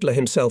which Hitler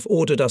himself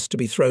ordered us to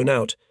be thrown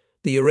out,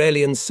 the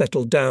Uralians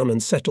settled down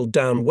and settled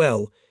down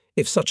well,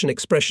 if such an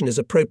expression is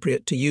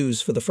appropriate to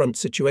use for the front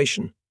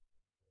situation.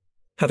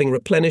 Having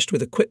replenished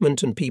with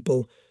equipment and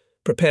people,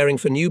 preparing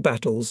for new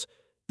battles,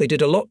 they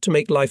did a lot to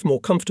make life more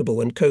comfortable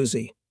and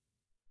cosy.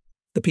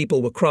 The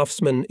people were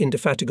craftsmen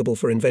indefatigable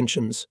for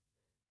inventions.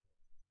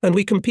 And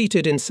we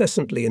competed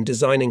incessantly in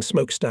designing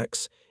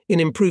smokestacks, in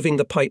improving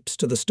the pipes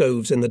to the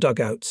stoves in the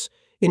dugouts,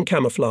 in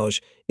camouflage,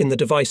 in the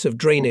device of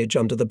drainage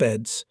under the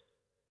beds.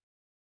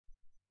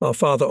 Our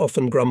father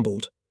often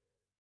grumbled.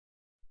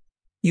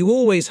 "You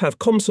always have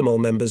Komsomol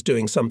members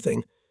doing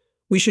something.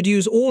 We should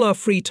use all our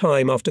free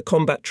time after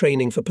combat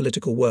training for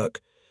political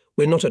work.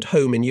 We're not at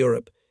home in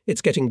Europe.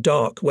 It's getting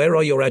dark. Where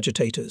are your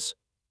agitators?"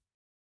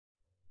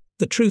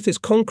 The truth is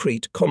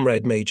concrete,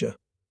 Comrade Major.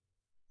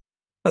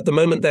 At the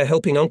moment they're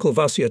helping Uncle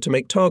Vasya to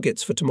make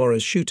targets for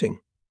tomorrow's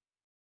shooting.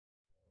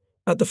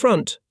 At the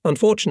front,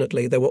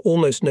 unfortunately, there were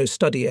almost no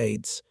study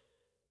aids.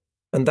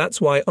 And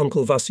that's why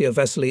Uncle Vasya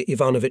Vasily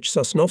Ivanovich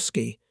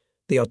Sosnovsky,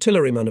 the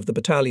artilleryman of the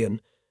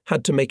battalion,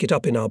 had to make it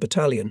up in our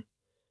battalion.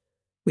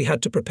 We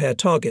had to prepare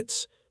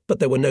targets, but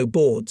there were no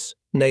boards,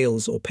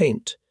 nails or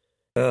paint.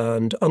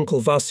 And Uncle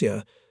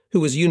Vasya,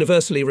 who was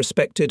universally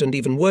respected and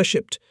even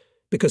worshipped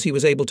because he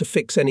was able to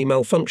fix any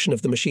malfunction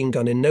of the machine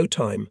gun in no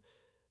time,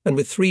 and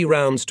with 3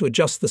 rounds to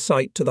adjust the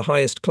sight to the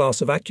highest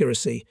class of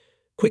accuracy,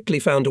 quickly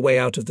found a way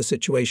out of the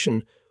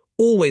situation,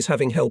 always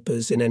having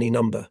helpers in any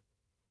number.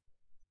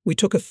 We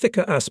took a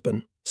thicker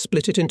aspen,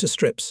 split it into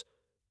strips,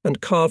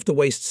 and carved the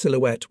waist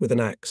silhouette with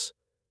an axe.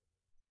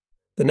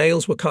 The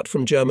nails were cut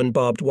from German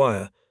barbed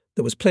wire.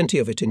 There was plenty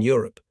of it in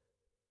Europe.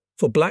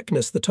 For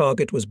blackness, the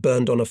target was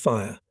burned on a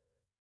fire.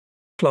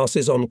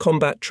 Classes on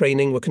combat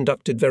training were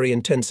conducted very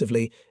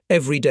intensively,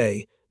 every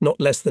day,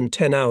 not less than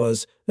 10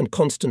 hours, and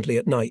constantly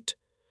at night.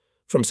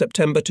 From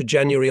September to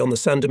January on the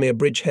Sandomir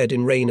bridgehead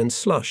in rain and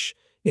slush,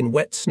 in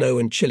wet snow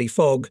and chilly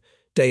fog,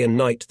 day and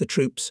night the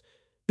troops,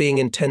 being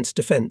in tense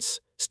defence,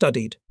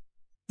 studied.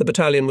 The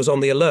battalion was on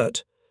the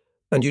alert,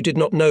 and you did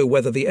not know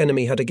whether the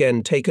enemy had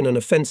again taken an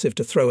offensive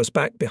to throw us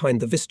back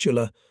behind the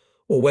Vistula,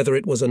 or whether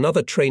it was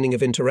another training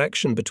of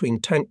interaction between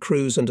tank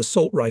crews and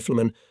assault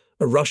riflemen,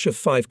 a rush of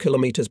 5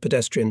 kilometres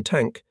pedestrian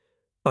tank,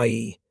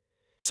 i.e.,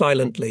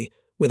 silently,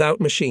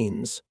 without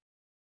machines.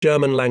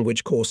 German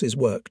language courses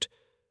worked.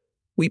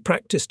 We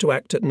practiced to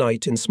act at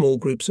night in small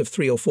groups of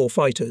 3 or 4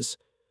 fighters.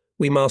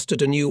 We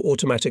mastered a new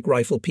automatic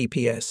rifle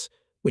PPS,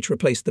 which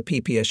replaced the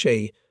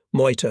PPSA,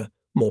 Moita,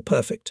 more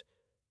perfect.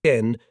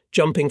 Again,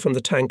 jumping from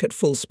the tank at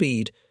full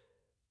speed,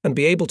 and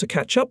be able to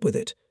catch up with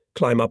it,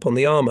 climb up on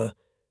the armour,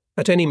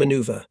 at any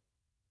manoeuvre.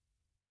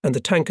 And the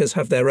tankers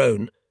have their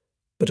own,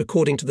 but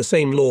according to the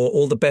same law,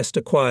 all the best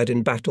acquired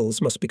in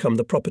battles must become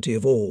the property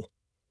of all.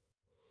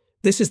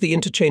 This is the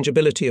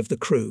interchangeability of the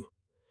crew.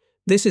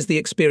 This is the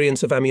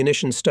experience of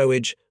ammunition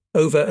stowage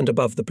over and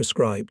above the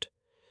prescribed.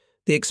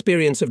 The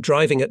experience of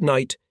driving at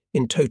night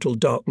in total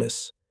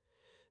darkness.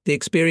 The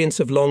experience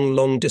of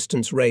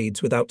long-distance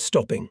raids without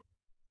stopping.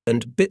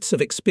 And bits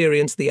of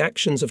experience the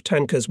actions of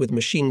tankers with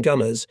machine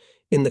gunners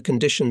in the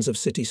conditions of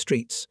city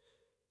streets.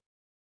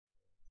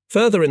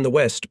 Further in the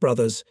west,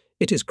 brothers,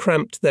 It is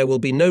cramped, there will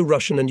be no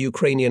Russian and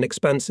Ukrainian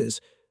expanses.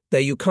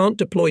 There you can't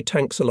deploy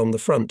tanks along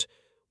the front.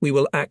 We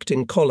will act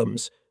in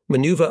columns,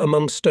 maneuver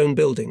among stone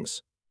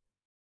buildings.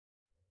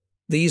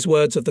 These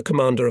words of the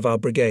commander of our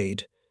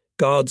brigade,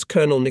 Guards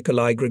Colonel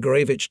Nikolai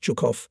Grigorievich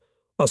Zhukov,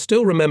 are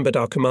still remembered.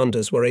 Our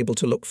commanders were able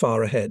to look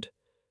far ahead.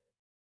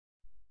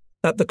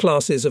 At the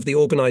classes of the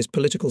organized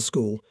political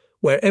school,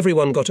 where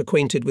everyone got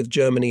acquainted with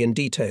Germany in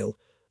detail,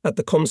 at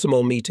the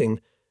Komsomol meeting,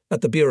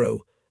 at the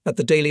bureau, at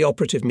the daily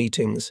operative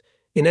meetings,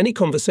 in any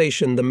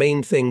conversation the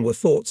main thing were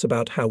thoughts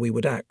about how we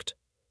would act.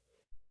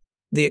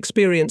 The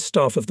experienced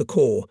staff of the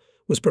Corps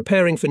was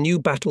preparing for new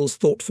battles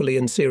thoughtfully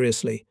and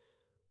seriously.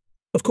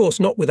 Of course,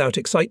 not without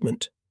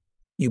excitement.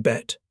 You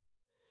bet.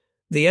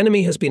 The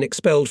enemy has been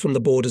expelled from the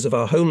borders of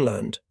our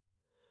homeland.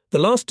 The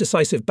last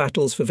decisive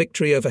battles for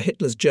victory over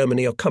Hitler's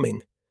Germany are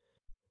coming.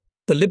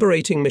 The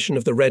liberating mission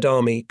of the Red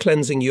Army,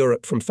 cleansing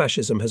Europe from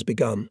fascism, has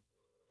begun.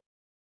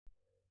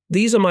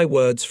 These are my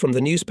words from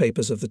the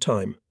newspapers of the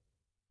time.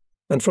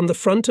 And from the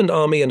front and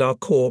army and our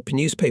Corps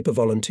newspaper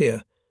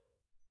volunteer.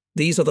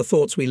 These are the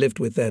thoughts we lived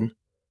with then.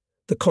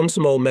 The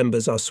Komsomol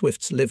members, our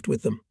Swifts, lived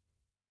with them.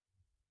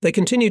 They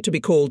continued to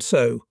be called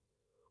so,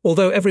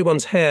 although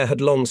everyone's hair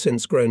had long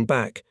since grown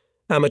back.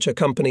 Amateur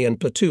company and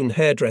platoon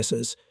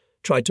hairdressers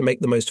tried to make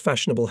the most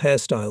fashionable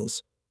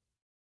hairstyles.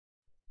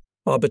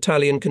 Our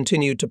battalion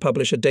continued to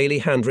publish a daily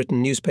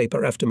handwritten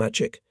newspaper after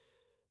Machik.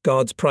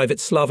 Guards Private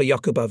Slava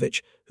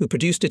Yakubovich, who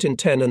produced it in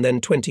 10 and then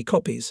 20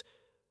 copies,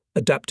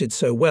 adapted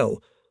so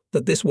well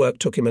that this work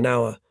took him an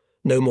hour,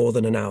 no more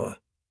than an hour.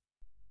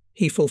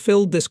 He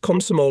fulfilled this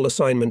Komsomol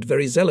assignment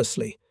very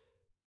zealously.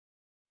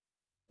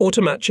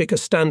 Automachik, a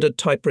standard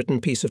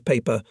typewritten piece of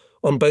paper,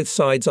 on both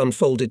sides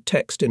unfolded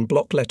text in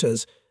block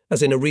letters,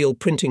 as in a real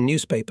printing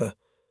newspaper.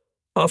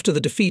 After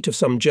the defeat of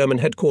some German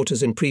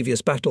headquarters in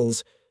previous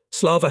battles,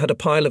 Slava had a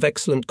pile of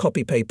excellent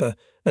copy paper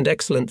and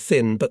excellent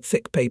thin but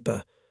thick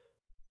paper.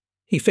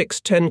 He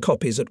fixed 10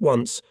 copies at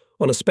once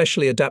on a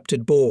specially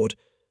adapted board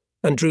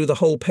and drew the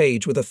whole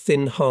page with a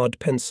thin, hard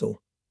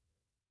pencil.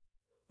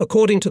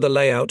 According to the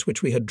layout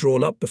which we had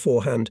drawn up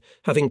beforehand,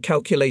 having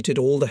calculated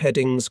all the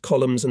headings,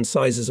 columns and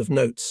sizes of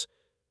notes,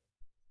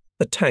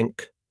 a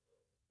tank,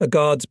 a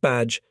guard's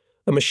badge,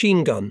 a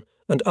machine gun,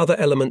 and other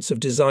elements of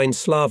design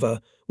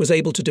Slava was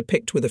able to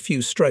depict with a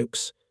few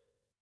strokes.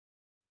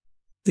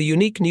 The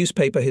unique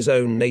newspaper, his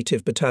own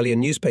native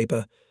battalion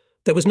newspaper,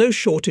 there was no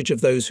shortage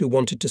of those who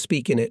wanted to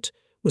speak in it,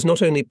 was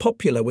not only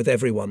popular with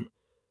everyone,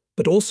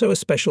 but also a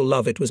special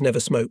love. It was never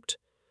smoked.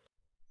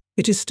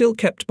 It is still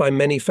kept by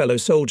many fellow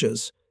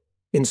soldiers.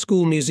 In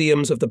school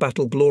museums of the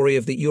battle glory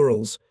of the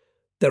Urals,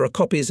 there are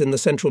copies in the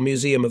Central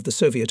Museum of the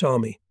Soviet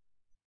Army.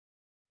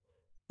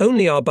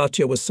 Only our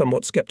Batya was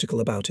somewhat skeptical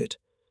about it.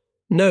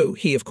 No,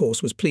 he of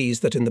course was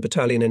pleased that in the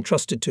battalion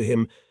entrusted to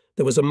him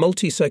there was a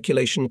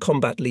multi-circulation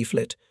combat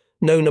leaflet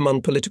known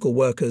among political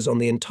workers on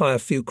the entire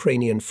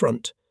Ukrainian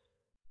front.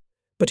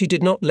 But he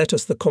did not let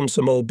us, the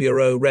Komsomol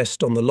Bureau,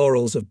 rest on the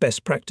laurels of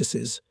best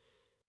practices.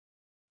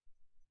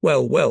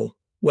 Well, well,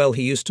 well,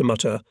 he used to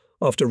mutter,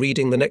 after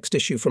reading the next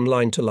issue from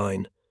line to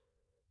line.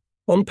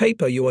 On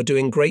paper you are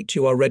doing great,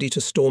 you are ready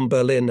to storm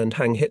Berlin and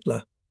hang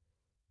Hitler.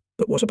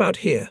 But what about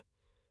here?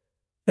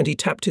 And he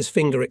tapped his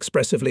finger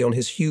expressively on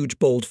his huge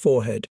bald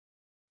forehead.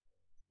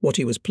 What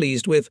he was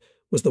pleased with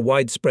was the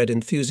widespread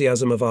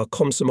enthusiasm of our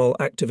Komsomol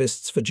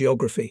activists for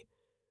geography.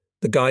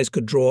 The guys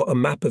could draw a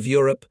map of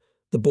Europe,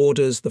 the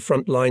borders, the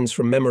front lines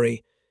from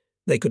memory.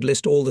 They could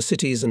list all the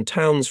cities and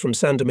towns from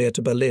Sandomir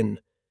to Berlin.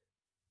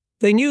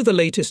 They knew the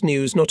latest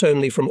news not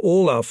only from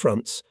all our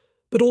fronts,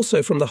 but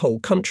also from the whole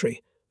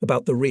country,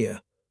 about the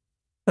rear,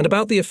 and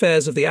about the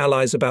affairs of the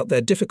Allies, about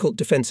their difficult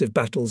defensive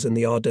battles in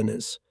the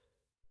Ardennes.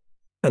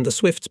 And the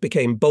Swifts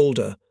became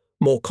bolder,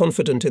 more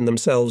confident in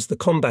themselves. The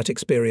combat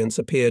experience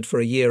appeared for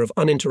a year of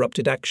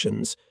uninterrupted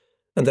actions,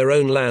 and their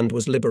own land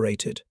was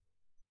liberated.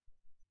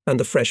 And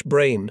the fresh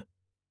brain,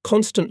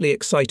 constantly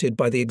excited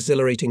by the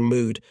exhilarating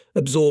mood,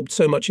 absorbed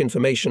so much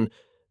information,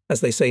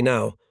 as they say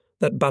now,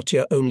 that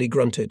Batya only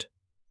grunted.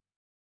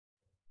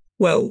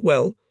 Well,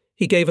 well,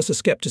 he gave us a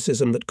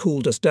skepticism that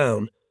cooled us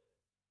down,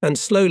 and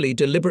slowly,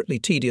 deliberately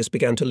tedious,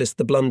 began to list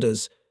the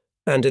blunders,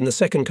 and in the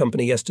second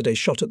company yesterday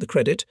shot at the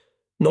credit,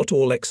 not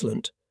all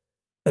excellent,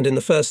 and in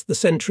the first the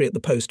sentry at the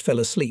post fell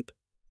asleep.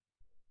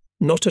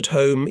 Not at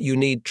home, you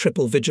need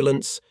triple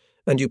vigilance,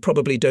 and you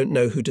probably don't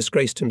know who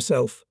disgraced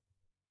himself.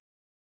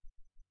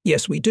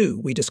 Yes, we do,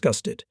 we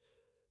discussed it.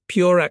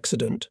 Pure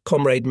accident,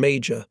 Comrade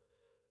Major.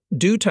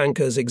 Do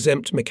tankers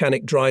exempt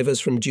mechanic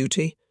drivers from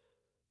duty?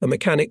 A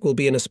mechanic will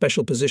be in a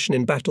special position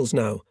in battles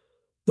now.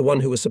 The one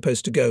who was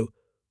supposed to go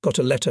got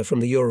a letter from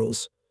the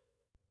Urals.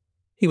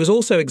 He was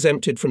also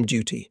exempted from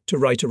duty to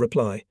write a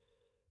reply.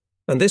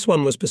 And this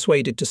one was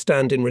persuaded to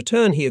stand in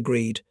return, he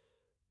agreed,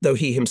 though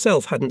he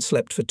himself hadn't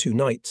slept for 2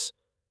 nights.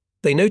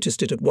 They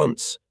noticed it at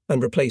once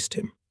and replaced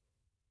him.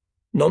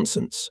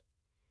 Nonsense.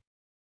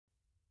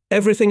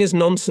 Everything is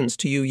nonsense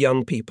to you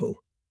young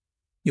people.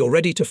 You're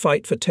ready to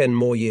fight for 10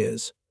 more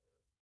years.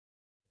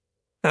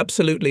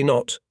 Absolutely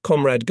not,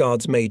 Comrade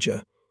Guards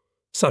Major.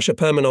 Sasha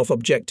Permanov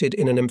objected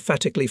in an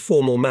emphatically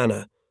formal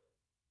manner.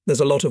 There's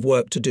a lot of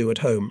work to do at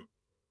home.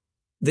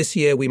 This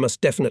year we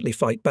must definitely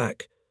fight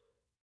back.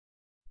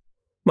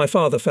 My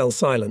father fell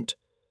silent.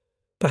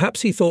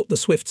 Perhaps he thought the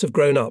Swifts have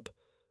grown up.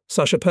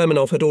 Sasha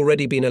Permanov had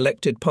already been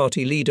elected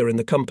party leader in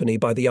the company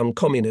by the young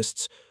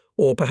communists,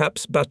 or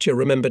perhaps Batya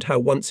remembered how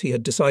once he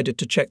had decided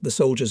to check the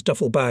soldiers'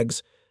 duffel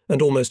bags,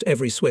 and almost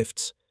every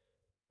Swifts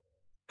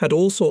had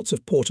all sorts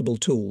of portable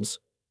tools.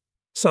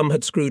 Some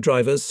had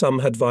screwdrivers, some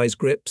had vise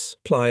grips,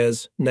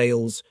 pliers,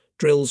 nails,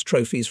 drills,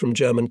 trophies from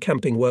German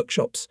camping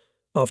workshops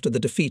after the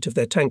defeat of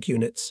their tank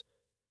units.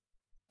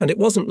 And it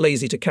wasn't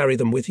lazy to carry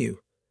them with you.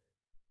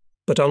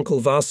 But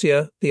Uncle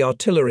Vasya, the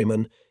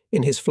artilleryman,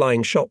 in his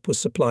flying shop was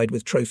supplied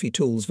with trophy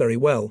tools very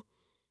well.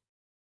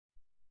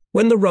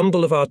 When the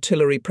rumble of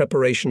artillery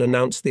preparation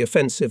announced the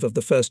offensive of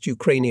the First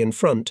Ukrainian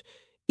Front,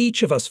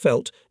 each of us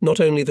felt not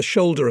only the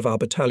shoulder of our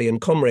battalion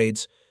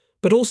comrades,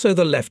 but also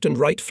the left and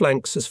right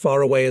flanks as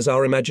far away as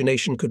our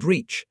imagination could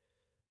reach.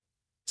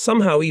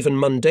 Somehow even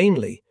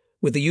mundanely,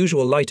 with the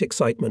usual light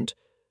excitement,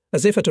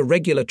 as if at a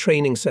regular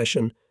training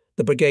session,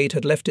 the brigade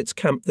had left its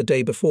camp the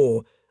day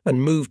before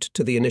and moved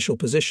to the initial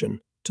position,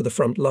 to the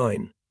front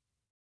line.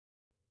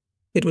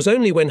 It was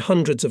only when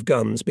hundreds of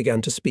guns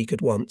began to speak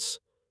at once.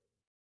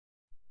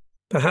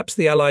 Perhaps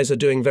the Allies are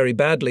doing very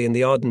badly in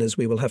the Ardennes,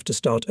 we will have to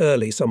start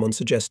early, someone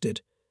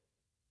suggested.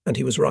 And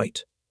he was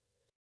right.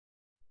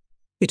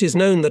 It is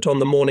known that on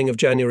the morning of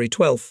January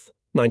 12,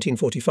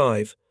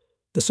 1945,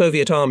 the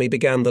Soviet army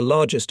began the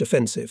largest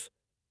offensive.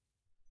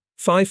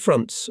 5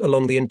 fronts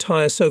along the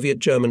entire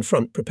Soviet-German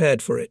front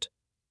prepared for it.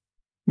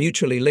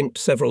 Mutually linked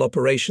several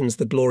operations,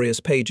 the glorious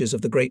pages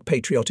of the Great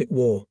Patriotic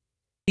War.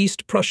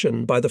 East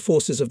Prussian by the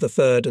forces of the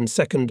 3rd and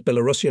 2nd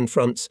Belarusian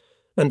fronts,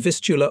 and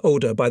Vistula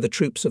Oder by the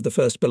troops of the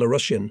 1st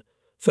Belarusian,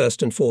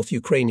 1st and 4th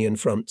Ukrainian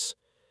fronts.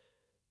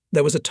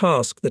 There was a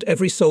task that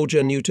every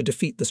soldier knew to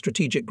defeat the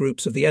strategic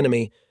groups of the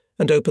enemy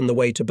and open the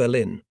way to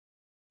Berlin.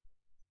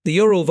 The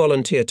Ural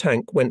Volunteer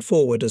Tank went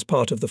forward as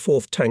part of the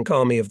 4th Tank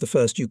Army of the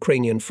 1st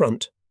Ukrainian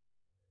Front.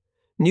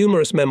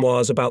 Numerous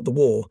memoirs about the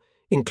war,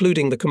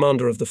 including the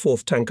commander of the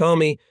 4th Tank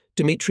Army,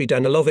 Dmitry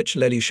Danilovich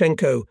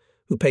Lelushenko,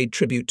 who paid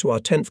tribute to our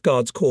 10th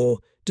Guards Corps,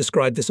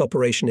 described this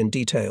operation in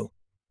detail.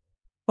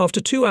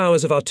 After 2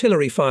 hours of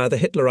artillery fire, the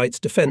Hitlerites'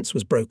 defence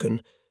was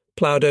broken.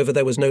 Ploughed over,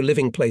 there was no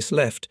living place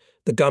left.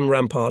 The gun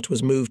rampart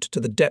was moved to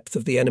the depth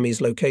of the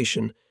enemy's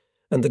location,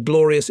 and the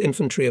glorious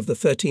infantry of the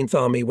 13th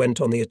Army went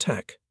on the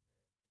attack.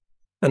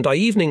 And by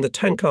evening, the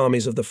tank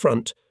armies of the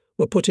front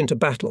were put into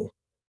battle,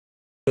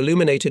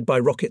 illuminated by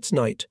rockets'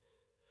 night.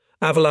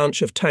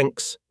 Avalanche of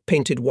tanks,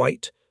 painted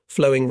white,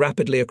 flowing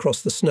rapidly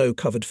across the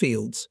snow-covered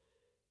fields,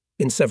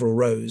 in several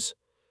rows.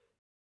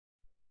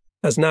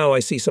 As now I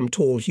see some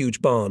tall,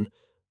 huge barn,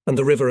 and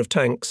the river of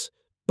tanks,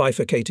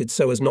 bifurcated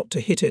so as not to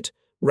hit it,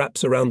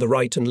 wraps around the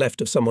right and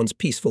left of someone's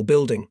peaceful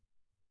building.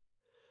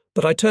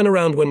 But I turn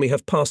around when we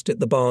have passed it,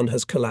 the barn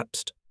has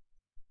collapsed.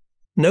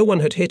 No one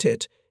had hit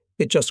it,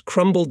 it just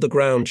crumbled, the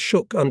ground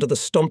shook under the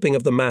stomping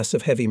of the mass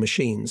of heavy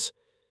machines.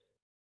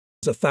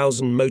 There's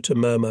 1,000 motor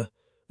murmur,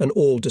 an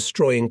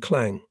all-destroying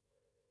clang.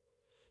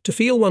 To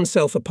feel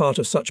oneself a part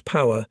of such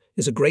power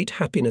is a great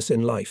happiness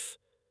in life.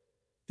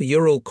 The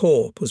Ural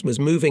Corps was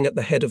moving at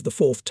the head of the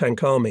 4th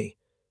Tank Army.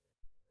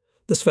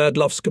 The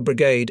Sverdlovsk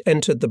Brigade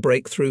entered the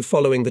breakthrough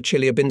following the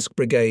Chelyabinsk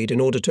Brigade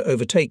in order to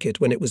overtake it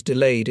when it was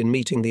delayed in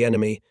meeting the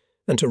enemy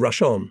and to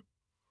rush on.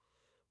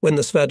 When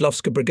the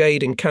Sverdlovsk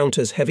Brigade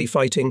encounters heavy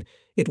fighting,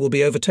 it will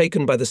be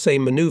overtaken by the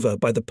same maneuver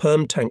by the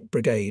Perm Tank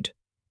Brigade.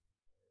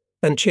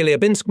 And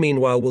Chelyabinsk,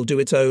 meanwhile, will do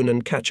its own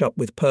and catch up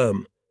with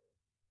Perm.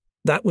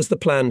 That was the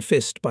plan,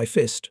 fist by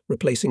fist,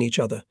 replacing each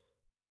other.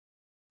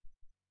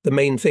 The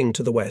main thing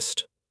to the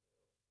west.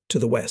 To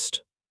the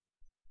west.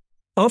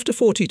 After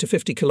 40 to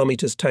 50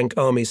 kilometers, tank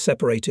armies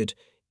separated,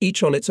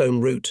 each on its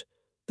own route,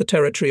 the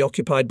territory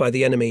occupied by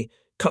the enemy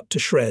cut to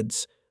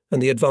shreds,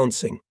 and the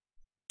advancing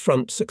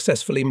front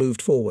successfully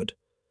moved forward.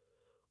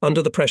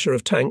 Under the pressure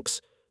of tanks,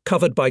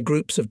 covered by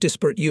groups of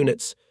disparate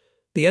units,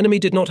 the enemy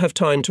did not have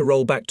time to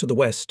roll back to the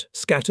west,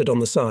 scattered on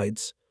the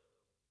sides.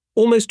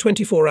 Almost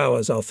 24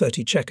 hours, our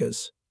 30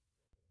 checkers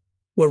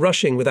were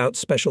rushing without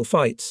special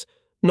fights,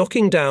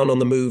 knocking down on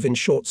the move in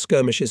short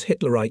skirmishes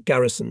Hitlerite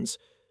garrisons,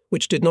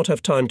 which did not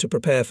have time to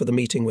prepare for the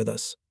meeting with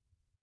us.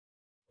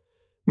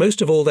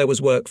 Most of all, there was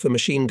work for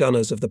machine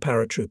gunners of the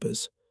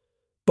paratroopers.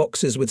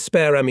 Boxes with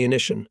spare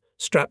ammunition,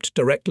 strapped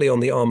directly on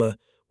the armour,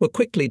 were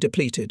quickly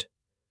depleted.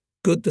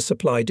 Good the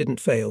supply didn't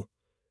fail.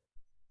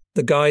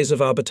 The guys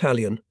of our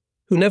battalion,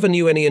 who never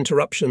knew any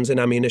interruptions in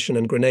ammunition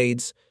and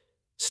grenades,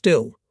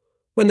 still,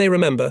 when they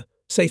remember,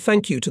 say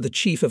thank you to the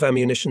Chief of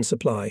Ammunition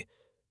Supply,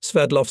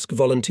 Sverdlovsk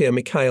volunteer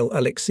Mikhail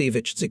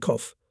Alexeyevich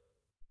Zykov.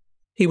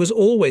 He was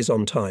always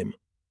on time,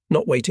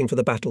 not waiting for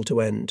the battle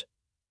to end.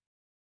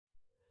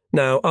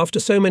 Now, after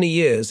so many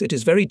years, it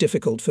is very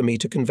difficult for me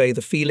to convey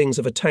the feelings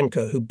of a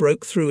tanker who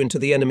broke through into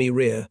the enemy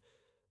rear,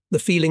 the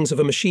feelings of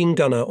a machine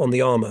gunner on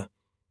the armour.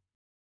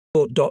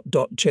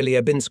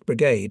 Chelyabinsk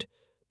Brigade,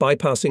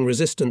 bypassing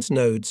resistance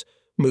nodes,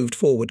 moved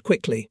forward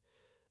quickly,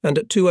 and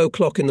at 2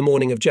 o'clock in the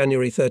morning of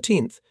January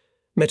 13th,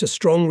 met a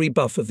strong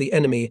rebuff of the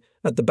enemy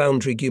at the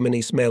boundary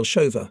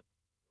Gumeny-Smale-Shova.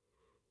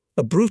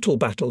 A brutal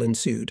battle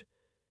ensued.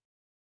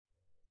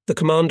 The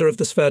commander of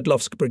the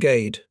Sverdlovsk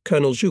Brigade,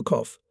 Colonel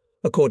Zhukov,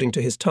 according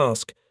to his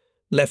task,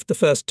 left the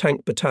 1st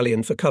Tank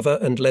Battalion for cover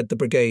and led the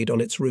brigade on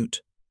its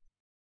route.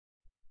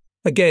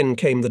 Again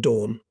came the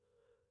dawn.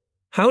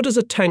 How does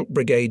a tank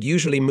brigade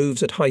usually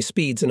moves at high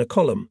speeds in a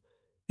column,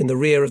 in the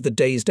rear of the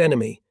dazed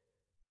enemy?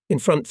 In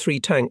front 3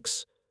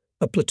 tanks,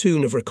 a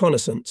platoon of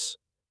reconnaissance.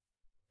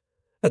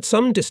 At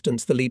some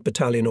distance the lead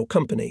battalion or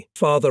company,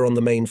 farther on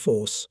the main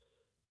force.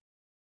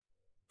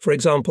 For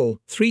example,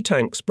 3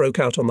 tanks broke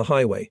out on the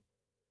highway.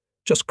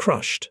 Just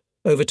crushed,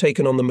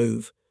 overtaken on the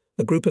move,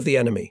 a group of the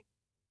enemy.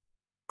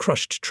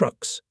 Crushed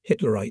trucks,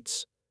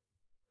 Hitlerites.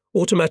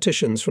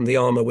 Automaticians from the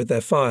armour with their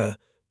fire,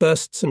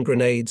 bursts and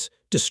grenades,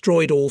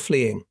 destroyed all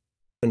fleeing.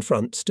 In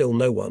front, still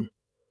no one.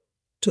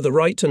 To the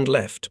right and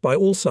left, by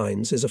all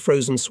signs, is a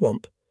frozen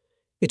swamp.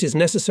 It is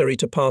necessary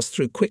to pass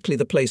through quickly.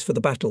 The place for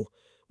the battle,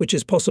 which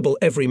is possible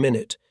every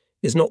minute,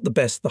 is not the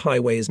best. The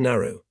highway is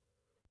narrow.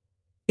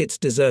 It's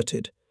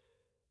deserted,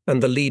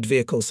 and the lead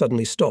vehicle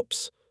suddenly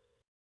stops.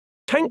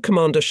 Tank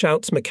commander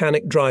shouts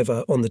mechanic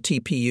driver on the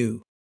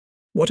TPU.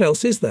 What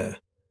else is there?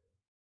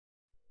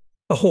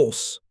 A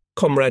horse,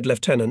 comrade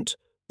lieutenant,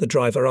 the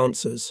driver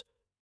answers.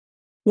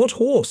 What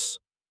horse?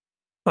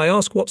 I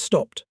ask what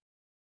stopped.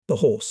 The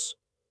horse.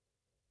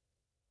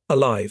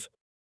 Alive.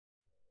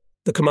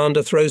 The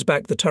commander throws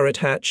back the turret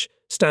hatch,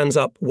 stands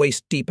up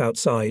waist deep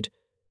outside,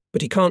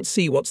 but he can't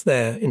see what's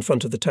there in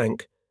front of the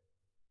tank.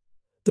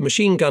 The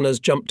machine gunners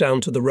jump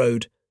down to the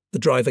road. The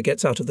driver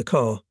gets out of the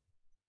car.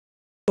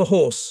 The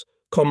horse,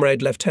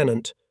 comrade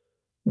lieutenant.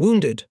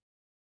 Wounded.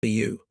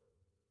 You.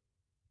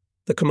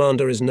 The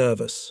commander is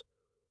nervous.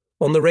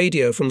 On the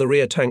radio from the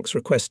rear tanks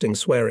requesting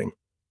swearing.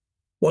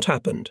 What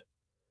happened?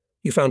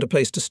 You found a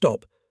place to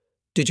stop.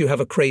 Did you have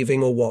a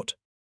craving or what?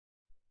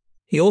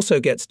 He also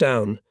gets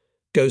down,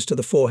 goes to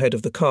the forehead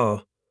of the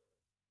car.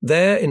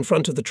 There, in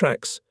front of the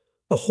tracks,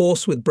 a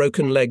horse with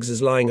broken legs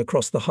is lying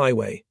across the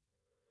highway.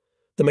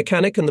 The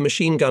mechanic and the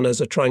machine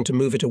gunners are trying to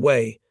move it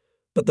away,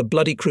 but the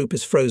bloody croup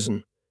is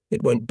frozen.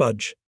 It won't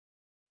budge.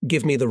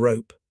 Give me the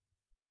rope,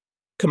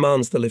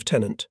 commands the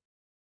lieutenant.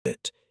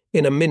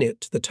 In a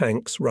minute, the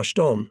tanks rushed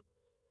on,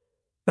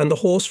 and the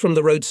horse from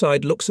the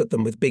roadside looks at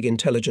them with big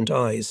intelligent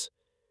eyes.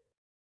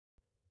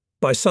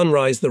 By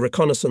sunrise, the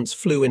reconnaissance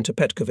flew into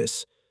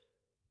Petkovice.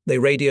 They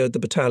radioed the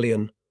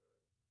battalion.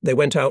 They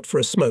went out for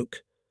a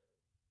smoke,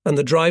 and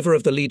the driver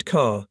of the lead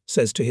car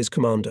says to his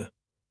commander,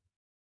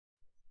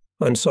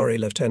 I'm sorry,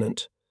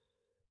 Lieutenant,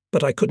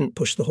 but I couldn't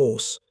push the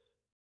horse.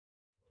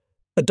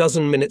 A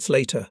dozen minutes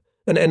later,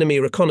 an enemy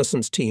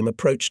reconnaissance team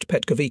approached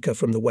Petkovica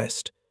from the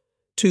west.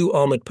 2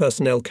 armoured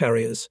personnel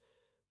carriers.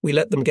 We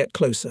let them get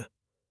closer.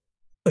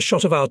 A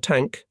shot of our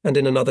tank, and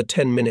in another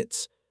 10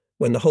 minutes,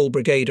 when the whole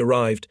brigade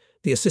arrived,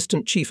 the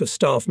Assistant Chief of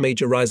Staff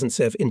Major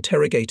Ryazantsev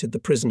interrogated the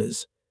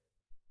prisoners.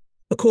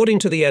 According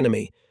to the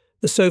enemy,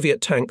 the Soviet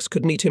tanks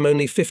could meet him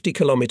only 50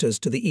 kilometers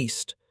to the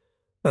east,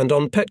 and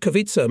on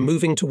Petkovica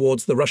moving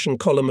towards the Russian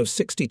column of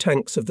 60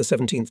 tanks of the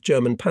 17th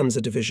German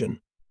Panzer Division.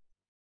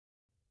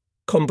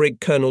 Combrig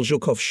Colonel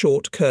Zhukov,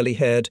 short,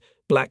 curly-haired,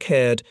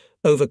 black-haired,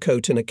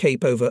 overcoat in a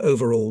cape over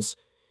overalls.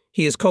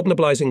 He is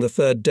cognobilizing the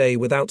 3rd day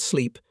without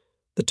sleep.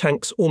 The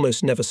tanks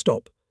almost never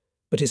stop,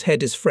 but his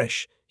head is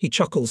fresh. He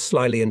chuckles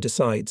slyly and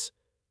decides.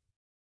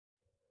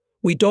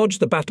 We dodge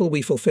the battle,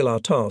 we fulfill our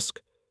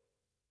task.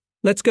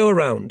 Let's go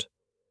around.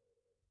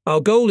 Our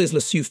goal is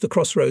Loussouf. The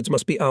crossroads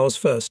must be ours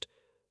first.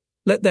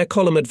 Let their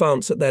column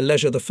advance at their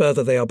leisure the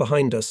further they are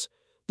behind us.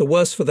 The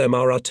worse for them,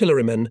 our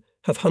artillerymen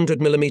have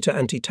 100mm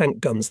anti-tank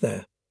guns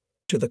there.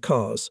 To the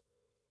cars.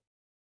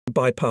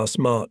 Bypass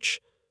march.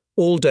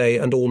 All day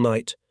and all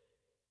night.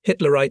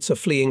 Hitlerites are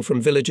fleeing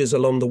from villages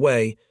along the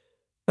way,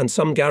 and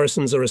some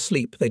garrisons are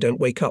asleep. They don't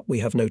wake up. We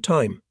have no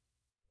time.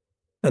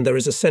 And there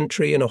is a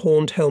sentry in a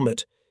horned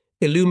helmet,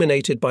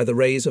 illuminated by the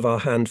rays of our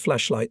hand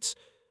flashlights,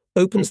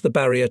 opens the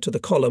barrier to the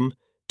column,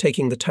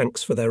 taking the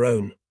tanks for their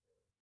own.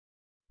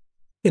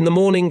 In the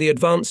morning, the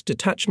advanced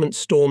detachment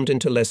stormed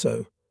into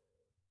Leso.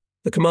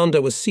 The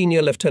commander was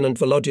Senior Lieutenant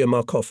Volodya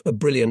Markov, a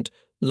brilliant,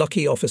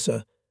 lucky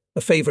officer,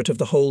 a favourite of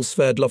the whole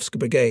Sverdlovsk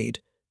Brigade,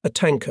 a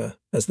tanker,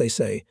 as they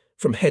say,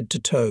 from head to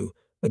toe,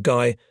 a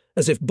guy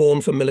as if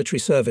born for military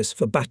service,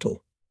 for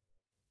battle.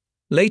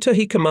 Later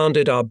he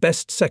commanded our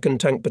best 2nd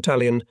Tank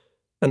Battalion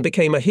and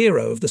became a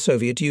hero of the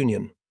Soviet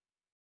Union.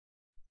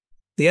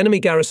 The enemy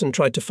garrison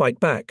tried to fight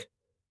back,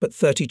 but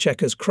 30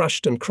 Chekars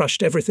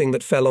crushed everything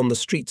that fell on the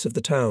streets of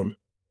the town.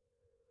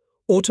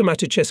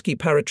 Automaticheski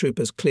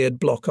paratroopers cleared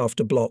block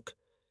after block.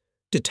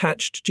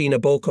 Detached Gina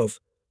Bolkov,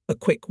 a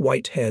quick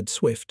white-haired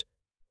swift,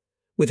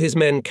 with his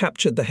men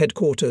captured the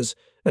headquarters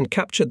and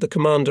captured the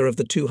commander of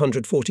the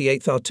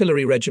 248th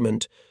Artillery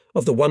Regiment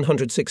of the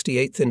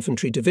 168th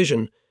Infantry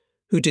Division,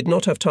 who did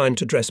not have time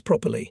to dress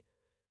properly.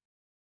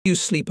 You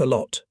sleep a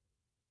lot,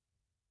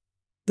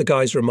 the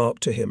guys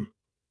remarked to him.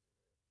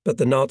 But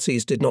the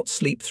Nazis did not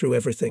sleep through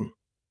everything.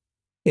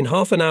 In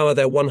half an hour,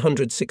 their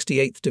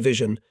 168th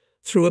Division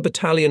threw a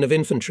battalion of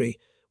infantry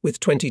with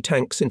 20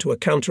 tanks into a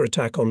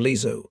counterattack on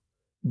Liso,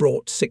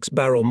 brought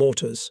 6-barrel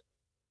mortars.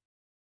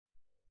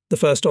 The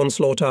first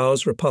onslaught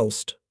ours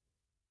repulsed.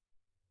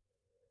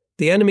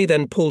 The enemy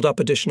then pulled up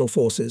additional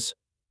forces.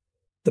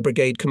 The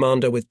brigade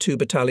commander with 2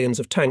 battalions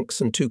of tanks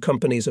and 2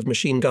 companies of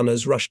machine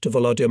gunners rushed to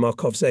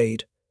Volodymyrkov's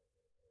aid.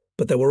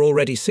 But there were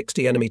already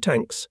 60 enemy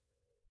tanks.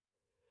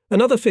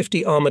 Another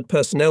 50 armoured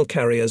personnel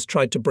carriers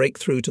tried to break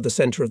through to the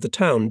centre of the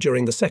town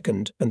during the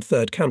second and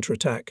third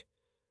counterattack.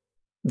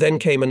 Then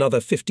came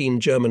another 15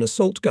 German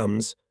assault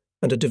guns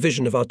and a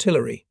division of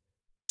artillery.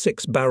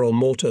 6-barrel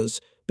mortars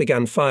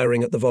began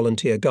firing at the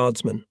volunteer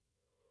guardsmen.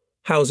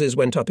 Houses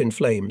went up in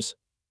flames.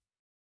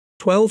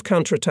 12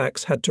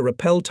 counterattacks had to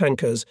repel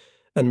tankers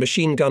and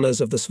machine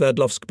gunners of the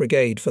Sverdlovsk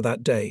Brigade for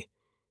that day.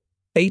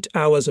 8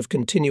 hours of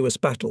continuous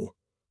battle.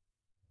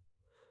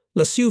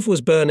 La Suve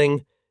was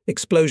burning,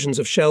 explosions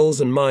of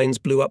shells and mines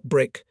blew up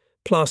brick,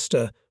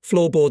 plaster,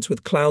 floorboards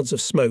with clouds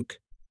of smoke.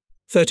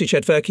 30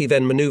 Chetverki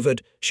then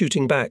manoeuvred,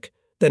 shooting back,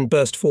 then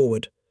burst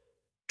forward.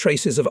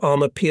 Traces of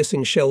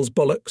armour-piercing shells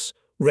bollocks,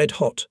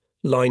 red-hot,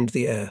 lined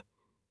the air.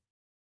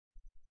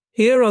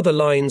 Here are the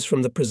lines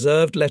from the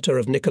preserved letter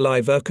of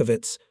Nikolai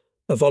Verkovits,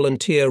 a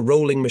volunteer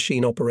rolling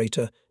machine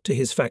operator, to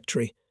his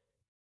factory. ...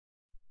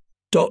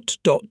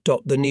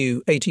 The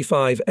new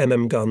 85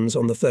 mm guns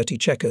on the 30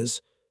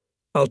 Checkers,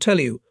 I'll tell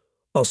you,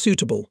 are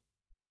suitable.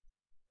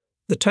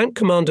 The tank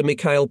commander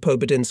Mikhail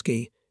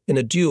Pobedinsky, in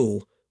a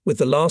duel with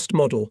the last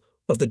model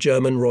of the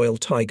German Royal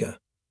Tiger,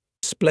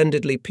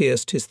 splendidly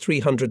pierced his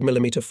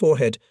 300mm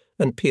forehead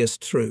and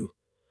pierced through.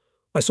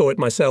 I saw it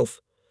myself.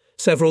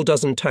 Several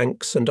dozen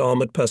tanks and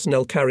armoured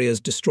personnel carriers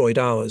destroyed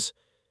ours.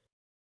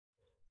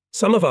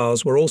 Some of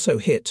ours were also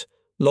hit,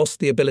 lost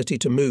the ability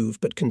to move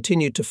but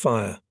continued to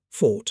fire,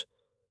 fought.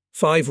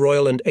 5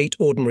 Royal and 8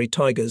 ordinary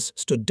Tigers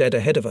stood dead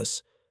ahead of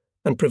us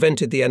and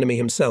prevented the enemy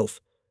himself.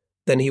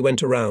 Then he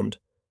went around.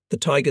 The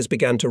Tigers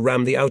began to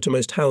ram the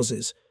outermost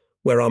houses,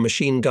 where our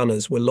machine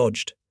gunners were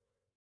lodged.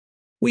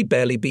 We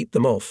barely beat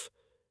them off.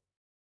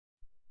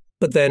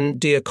 But then,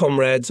 dear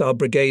comrades, our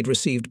brigade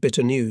received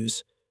bitter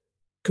news.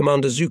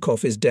 Commander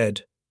Zhukov is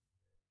dead.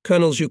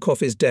 Colonel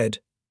Zhukov is dead.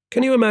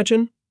 Can you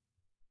imagine?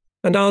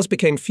 And ours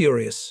became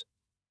furious.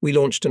 We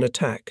launched an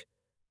attack.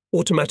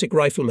 Automatic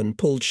riflemen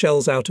pulled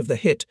shells out of the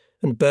hit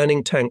and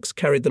burning tanks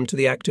carried them to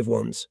the active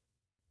ones.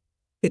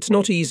 It's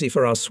not easy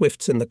for our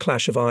Swifts in the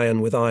clash of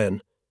iron with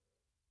iron,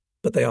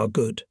 but they are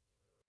good.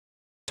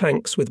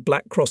 Tanks with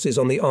black crosses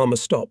on the armour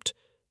stopped,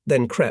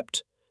 then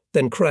crept,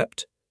 then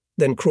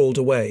crawled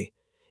away.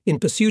 In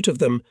pursuit of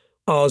them,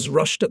 ours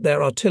rushed at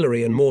their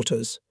artillery and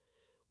mortars.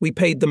 We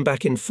paid them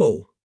back in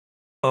full.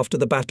 After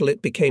the battle,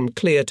 it became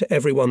clear to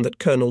everyone that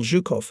Colonel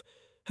Zhukov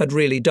had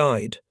really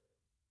died,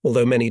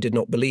 although many did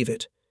not believe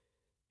it.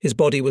 His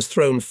body was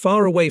thrown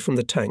far away from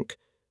the tank,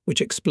 which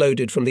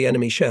exploded from the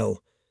enemy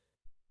shell.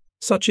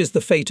 Such is the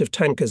fate of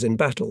tankers in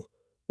battle.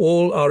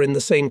 All are in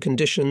the same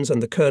conditions,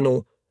 and the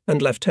colonel and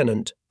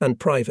lieutenant and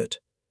private.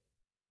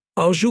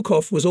 Our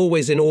Zhukov was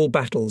always in all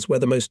battles where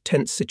the most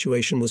tense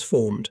situation was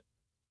formed.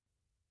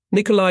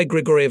 Nikolai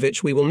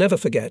Grigorievich we will never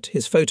forget.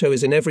 His photo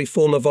is in every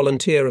former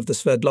volunteer of the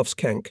Sverdlovsk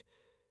tank.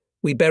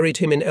 We buried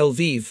him in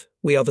Lviv.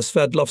 We are the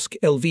Sverdlovsk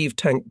Lviv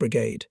Tank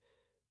Brigade.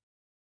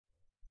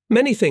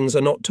 Many things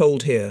are not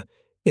told here.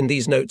 In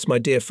these notes, my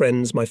dear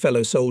friends, my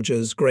fellow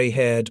soldiers,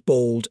 grey-haired,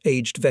 bald,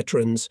 aged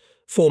veterans,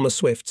 former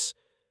Swifts.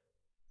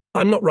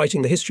 I'm not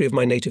writing the history of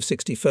my native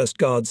 61st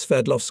Guards,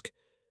 Sverdlovsk,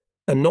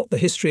 and not the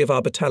history of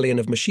our battalion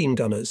of machine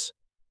gunners.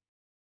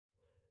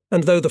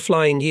 And though the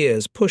flying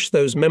years push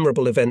those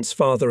memorable events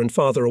farther and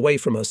farther away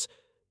from us,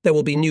 there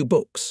will be new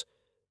books.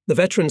 The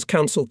Veterans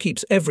Council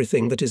keeps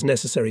everything that is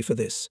necessary for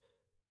this.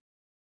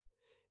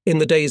 In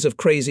the days of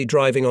crazy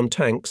driving on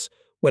tanks,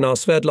 when our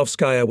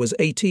Sverdlovskaya was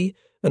 80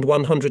 and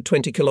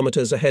 120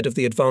 kilometers ahead of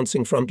the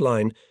advancing front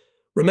line,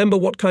 remember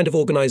what kind of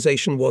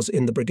organization was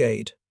in the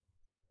brigade.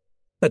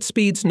 At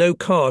speeds no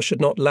car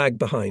should not lag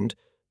behind,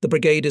 the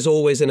brigade is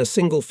always in a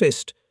single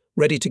fist,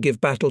 ready to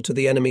give battle to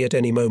the enemy at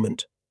any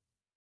moment.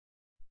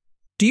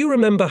 Do you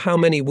remember how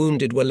many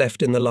wounded were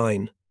left in the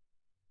line?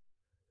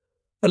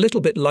 A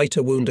little bit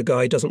lighter wound, a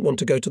guy doesn't want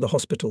to go to the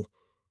hospital.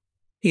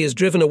 He is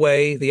driven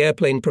away, the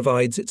airplane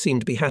provides, it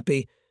seemed to be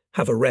happy,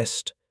 have a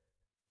rest.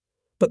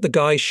 But the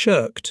guy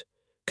shirked,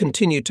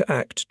 continued to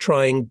act,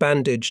 trying,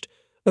 bandaged,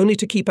 only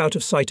to keep out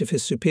of sight of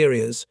his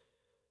superiors.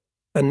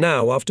 And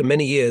now, after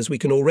many years, we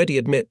can already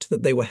admit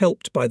that they were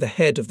helped by the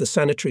head of the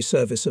sanitary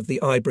service of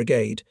the I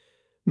Brigade,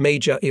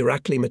 Major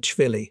Irakli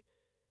Machvili.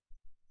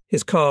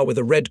 His car with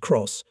a red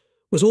cross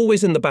was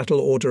always in the battle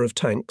order of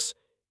tanks.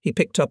 He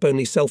picked up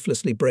only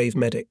selflessly brave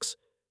medics.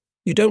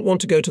 You don't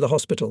want to go to the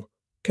hospital.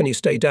 Can you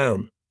stay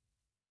down?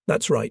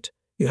 That's right.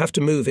 You have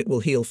to move, it will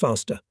heal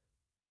faster.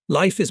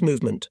 Life is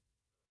movement.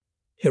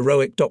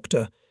 Heroic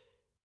doctor.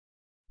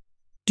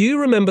 Do you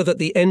remember that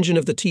the engine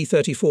of the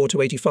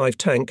T-34-85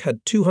 tank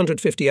had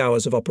 250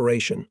 hours of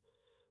operation,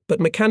 but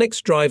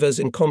mechanics drivers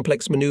in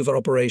complex maneuver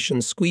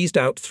operations squeezed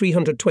out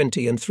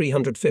 320 and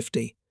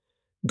 350?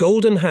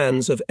 Golden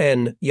hands of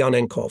N.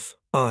 Yanenkov,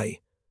 I.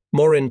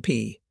 Morin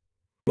P.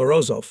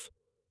 Morozov.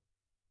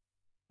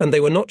 And they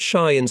were not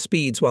shy in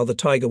speeds while the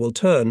tiger will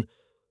turn.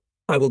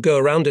 I will go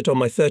around it on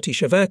my 30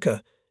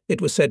 sheverka,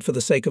 it was said for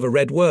the sake of a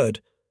red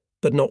word,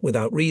 but not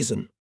without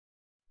reason.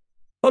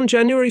 On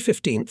January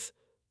 15th,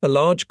 a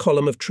large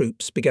column of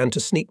troops began to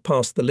sneak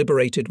past the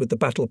liberated with the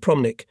battle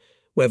Promnik,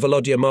 where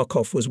Volodya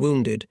Markov was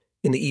wounded,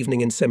 in the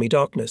evening in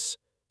semi-darkness.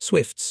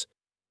 Swifts.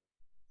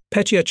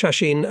 Petya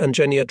Chashin and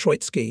Genia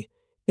Troitsky,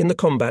 in the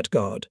combat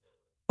guard,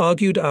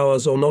 argued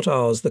ours or not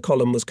ours the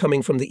column was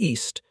coming from the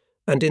east,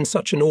 and in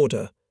such an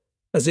order,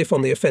 as if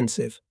on the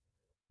offensive.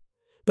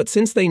 But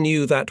since they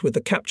knew that with the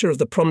capture of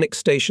the Promnik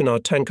station our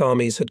tank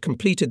armies had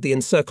completed the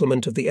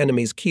encirclement of the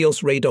enemy's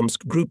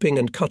Kielce-Radomsk grouping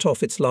and cut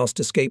off its last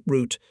escape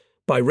route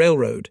by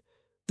railroad,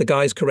 the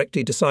guys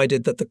correctly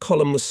decided that the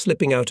column was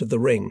slipping out of the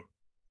ring.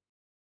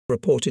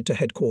 Reported to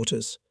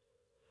headquarters.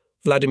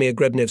 Vladimir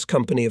Grebnev's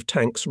company of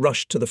tanks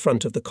rushed to the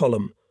front of the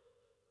column.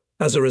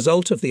 As a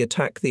result of the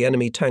attack, the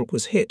enemy tank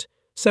was hit,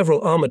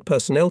 several armoured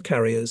personnel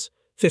carriers,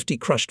 50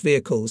 crushed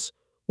vehicles,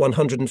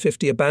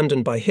 150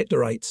 abandoned by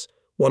Hitlerites,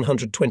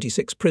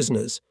 126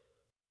 prisoners.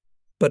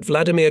 But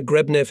Vladimir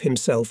Grebnev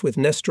himself with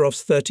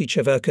Nestorov's 30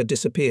 Cheverka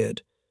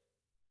disappeared.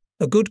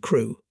 A good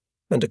crew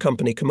and a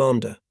company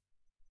commander.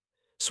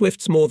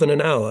 Swifts more than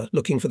an hour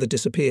looking for the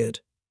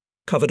disappeared.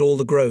 Covered all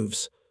the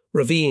groves,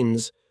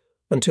 ravines,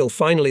 until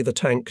finally the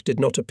tank did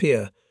not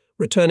appear,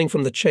 returning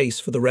from the chase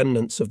for the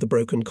remnants of the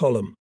broken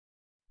column.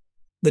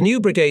 The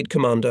new brigade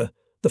commander,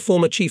 the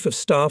former chief of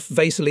staff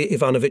Vasily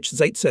Ivanovich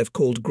Zaitsev,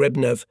 called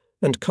Grebnev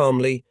and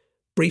calmly,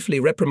 briefly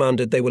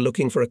reprimanded they were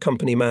looking for a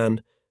company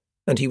man,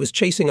 and he was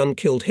chasing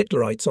unkilled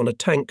Hitlerites on a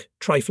tank,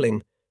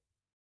 trifling.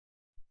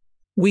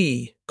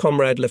 We,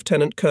 Comrade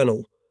Lieutenant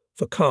Colonel,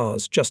 for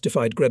cars,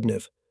 justified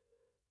Grebnev,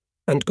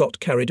 and got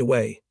carried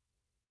away.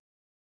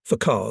 For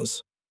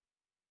cars.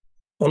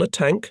 On a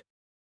tank?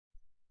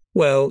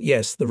 Well,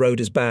 yes, the road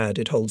is bad,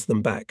 it holds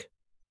them back,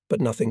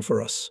 but nothing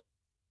for us.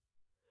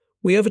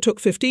 We overtook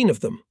 15 of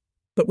them,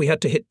 but we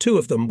had to hit 2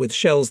 of them with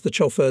shells. The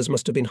chauffeurs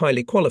must have been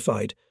highly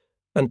qualified,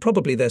 and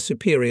probably their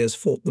superiors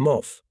fought them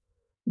off.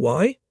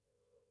 Why?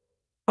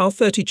 Our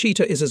 30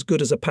 Cheetah is as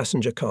good as a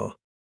passenger car.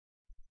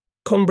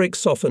 Kombrich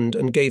softened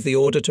and gave the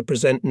order to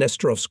present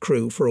Nestorov's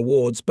crew for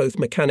awards, both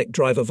mechanic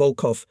driver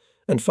Volkov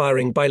and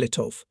firing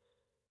Bailitov.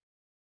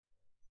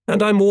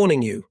 And I'm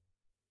warning you.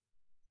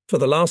 For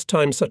the last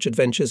time such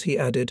adventures, he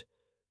added,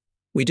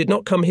 we did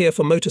not come here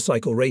for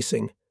motorcycle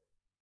racing.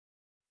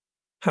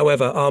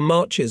 However, our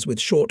marches with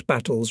short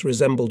battles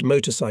resembled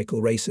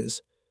motorcycle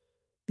races.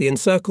 The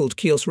encircled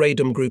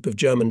Kielce-Radom group of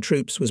German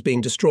troops was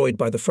being destroyed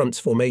by the front's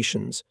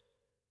formations,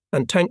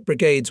 and tank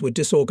brigades were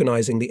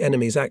disorganizing the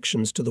enemy's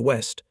actions to the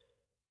west.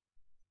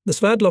 The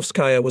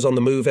Sverdlovskaya was on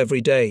the move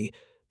every day.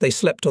 They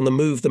slept on the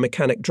move. The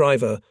mechanic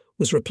driver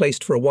was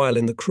replaced for a while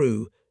in the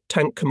crew.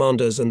 Tank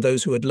commanders and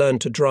those who had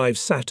learned to drive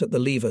sat at the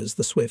levers,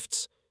 the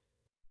Swifts,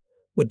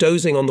 were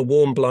dozing on the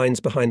warm blinds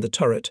behind the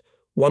turret,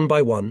 one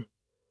by one,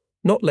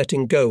 not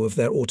letting go of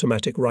their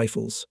automatic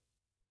rifles.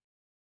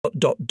 A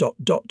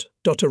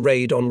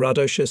raid on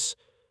Radocious,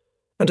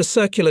 and a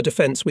circular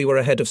defence. We were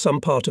ahead of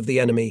some part of the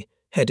enemy,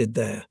 headed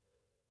there.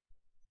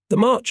 The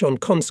march on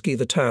Konsky,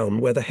 the town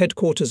where the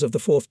headquarters of the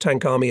 4th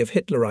Tank Army of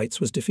Hitlerites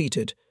was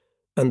defeated,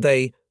 and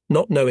they,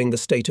 not knowing the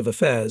state of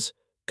affairs,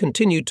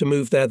 continued to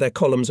move there, their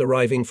columns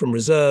arriving from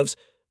reserves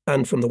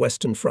and from the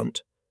Western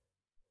Front.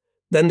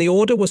 Then the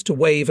order was to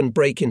wave and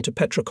break into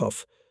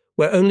Petrikov,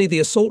 where only the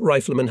assault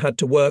riflemen had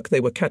to work. They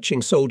were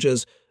catching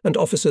soldiers and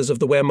officers of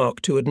the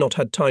Wehrmacht who had not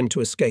had time to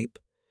escape.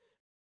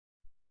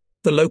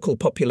 The local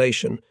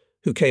population,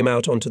 who came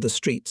out onto the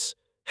streets,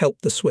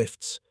 helped the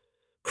Swifts.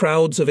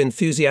 Crowds of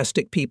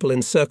enthusiastic people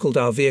encircled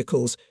our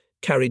vehicles,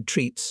 carried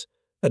treats,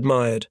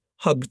 admired,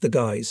 hugged the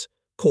guys,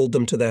 called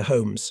them to their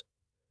homes.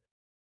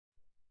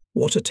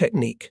 What a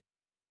technique.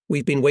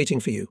 We've been waiting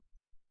for you.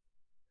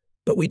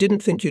 But we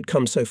didn't think you'd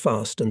come so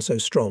fast and so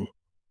strong.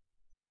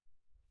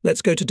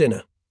 Let's go to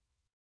dinner.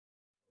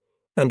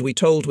 And we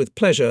told with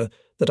pleasure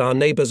that our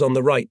neighbours on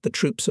the right, the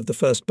troops of the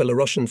 1st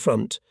Belarusian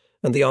Front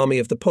and the army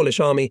of the Polish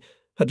army,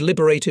 had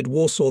liberated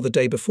Warsaw the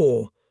day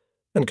before,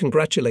 and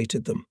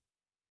congratulated them.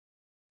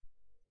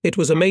 It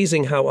was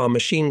amazing how our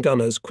machine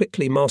gunners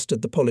quickly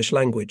mastered the Polish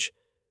language.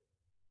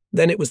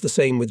 Then it was the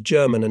same with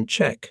German and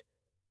Czech.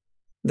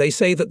 They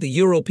say that the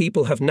Ural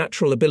people have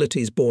natural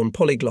abilities, born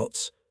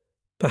polyglots,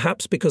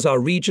 perhaps because our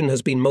region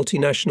has been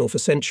multinational for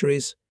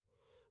centuries.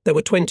 There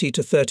were 20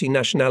 to 30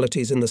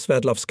 nationalities in the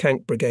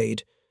Sverdlovsk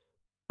brigade.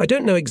 I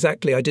don't know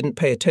exactly, I didn't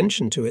pay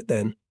attention to it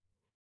then.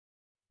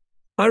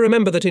 I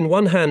remember that in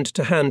one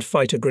hand-to-hand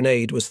fight a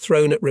grenade was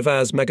thrown at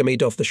Rivaz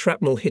Magomedov. The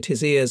shrapnel hit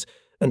his ears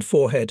and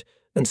forehead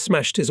and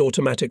smashed his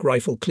automatic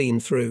rifle clean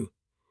through.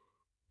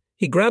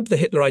 He grabbed the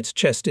Hitlerite's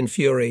chest in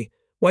fury.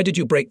 Why did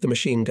you break the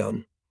machine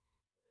gun?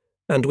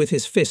 And with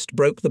his fist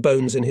broke the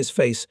bones in his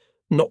face,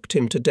 knocked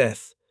him to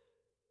death.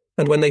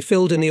 And when they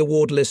filled in the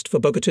award list for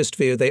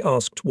Bogotistvir, they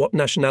asked what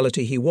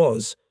nationality he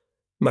was.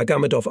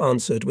 Magomedov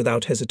answered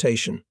without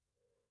hesitation.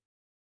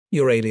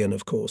 Uralian,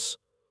 of course.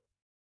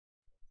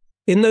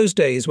 In those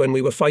days when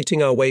we were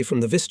fighting our way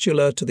from the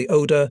Vistula to the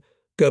Oder,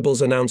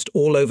 Goebbels announced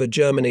all over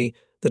Germany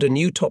that a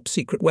new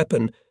top-secret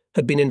weapon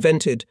had been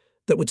invented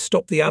that would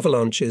stop the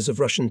avalanches of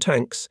Russian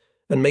tanks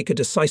and make a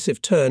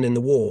decisive turn in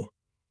the war.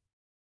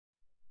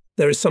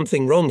 There is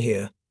something wrong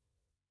here,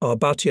 our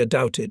Batya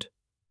doubted.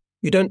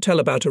 You don't tell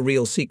about a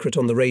real secret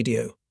on the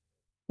radio.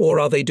 Or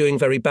are they doing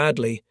very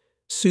badly,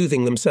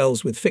 soothing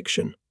themselves with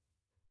fiction?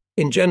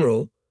 In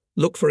general,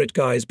 look for it,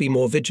 guys, be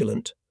more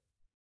vigilant.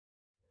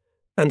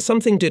 And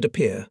something did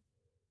appear.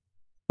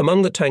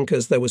 Among the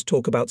tankers there was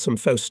talk about some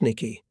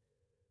Faustniki.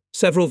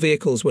 Several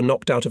vehicles were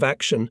knocked out of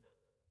action,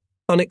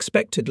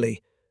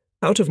 unexpectedly,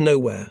 out of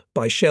nowhere,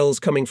 by shells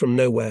coming from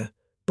nowhere,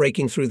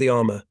 breaking through the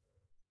armour.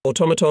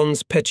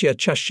 Automatons Petya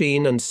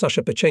Chashin and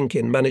Sasha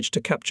Pechenkin managed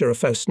to capture a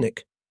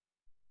Faustnik.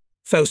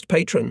 Faust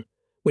Patron,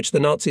 which the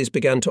Nazis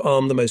began to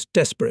arm the most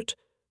desperate,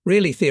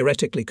 really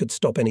theoretically could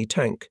stop any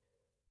tank.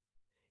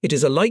 It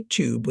is a light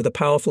tube with a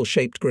powerful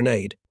shaped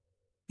grenade.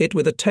 It,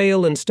 with a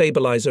tail and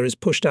stabilizer, is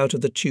pushed out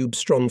of the tube's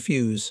strong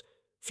fuse,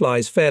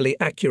 flies fairly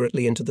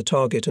accurately into the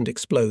target and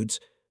explodes,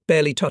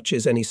 barely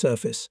touches any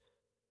surface.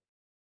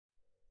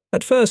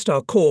 At first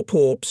our corps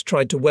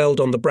tried to weld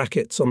on the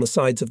brackets on the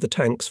sides of the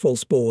tank's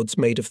false boards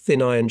made of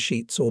thin iron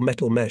sheets or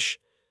metal mesh.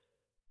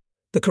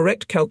 The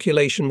correct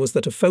calculation was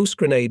that a Faust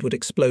grenade would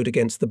explode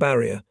against the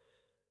barrier,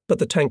 but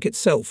the tank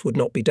itself would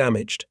not be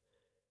damaged.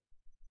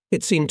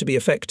 It seemed to be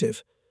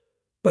effective,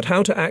 but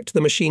how to act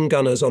the machine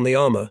gunners on the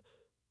armour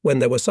when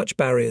there were such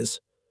barriers?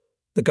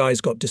 The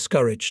guys got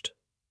discouraged.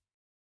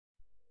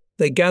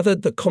 They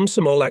gathered the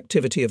Komsomol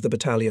activity of the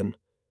battalion.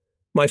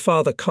 My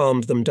father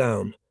calmed them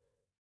down.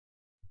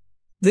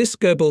 This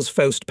Goebbels'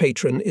 Faust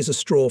Patron is a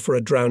straw for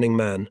a drowning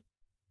man.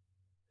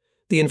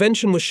 The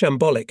invention was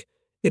shambolic.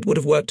 It would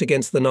have worked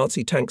against the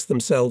Nazi tanks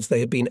themselves.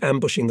 They had been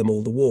ambushing them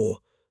all the war,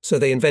 so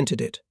they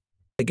invented it,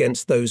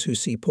 against those who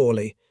see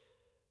poorly.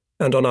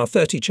 And on our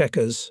 30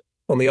 checkers,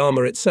 on the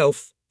armour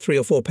itself, 3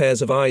 or 4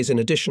 pairs of eyes in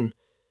addition.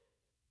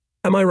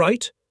 Am I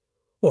right?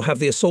 Or have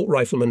the assault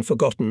riflemen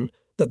forgotten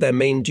that their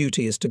main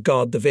duty is to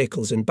guard the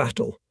vehicles in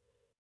battle?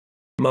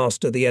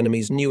 Master the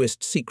enemy's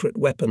newest secret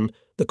weapon,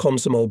 the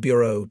Komsomol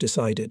Bureau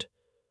decided.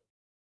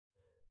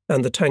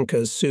 And the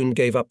tankers soon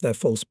gave up their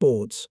false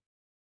boards.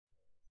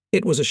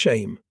 It was a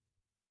shame.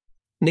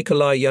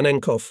 Nikolai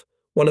Yanenkov,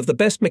 one of the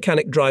best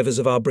mechanic drivers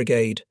of our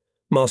brigade,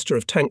 master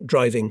of tank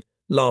driving,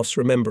 laughs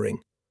remembering.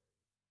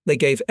 They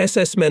gave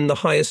SS men the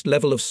highest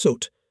level of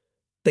soot.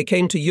 They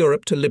came to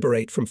Europe to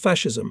liberate from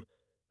fascism,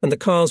 and the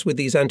cars with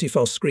these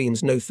anti-Faust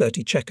screens no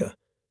 30 checker.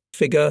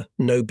 Figure,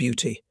 no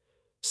beauty.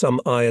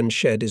 Some iron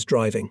shed is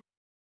driving.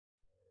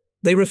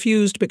 They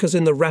refused because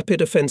in the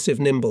rapid offensive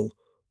nimble,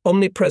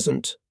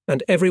 omnipresent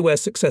and everywhere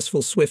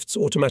successful Swift's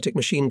automatic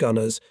machine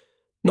gunners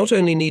not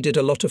only needed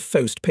a lot of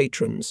Faust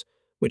patrons,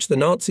 which the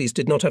Nazis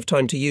did not have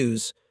time to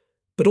use,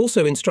 but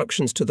also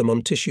instructions to them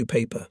on tissue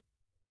paper.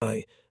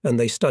 And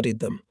they studied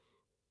them,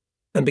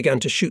 and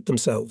began to shoot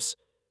themselves.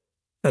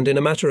 And in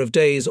a matter of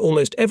days,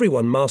 almost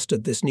everyone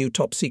mastered this new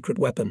top-secret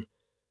weapon.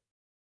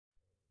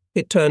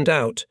 It turned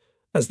out,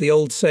 as the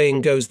old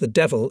saying goes, the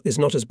devil is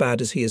not as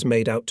bad as he is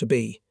made out to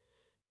be.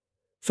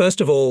 First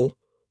of all,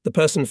 the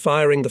person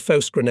firing the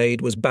Faust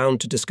grenade was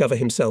bound to discover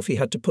himself. He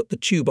had to put the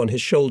tube on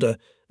his shoulder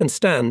and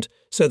stand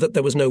so that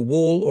there was no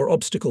wall or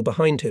obstacle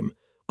behind him,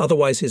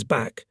 otherwise his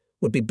back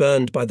would be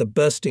burned by the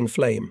bursting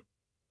flame.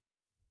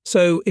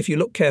 So, if you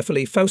look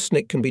carefully,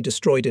 Faustnik can be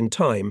destroyed in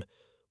time,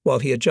 while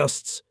he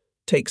adjusts,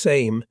 takes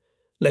aim,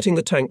 letting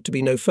the tank to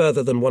be no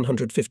further than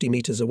 150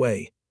 meters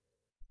away.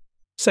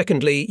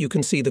 Secondly, you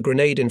can see the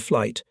grenade in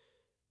flight,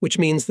 which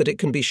means that it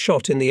can be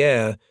shot in the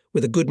air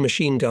with a good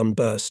machine gun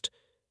burst,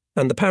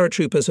 and the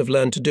paratroopers have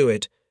learned to do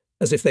it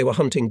as if they were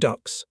hunting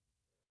ducks.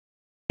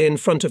 In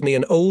front of me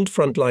an old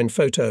frontline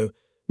photo,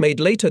 made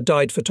later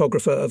died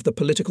photographer of the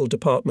political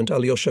department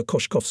Alyosha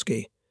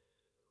Koshkovsky.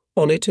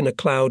 On it, in a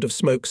cloud of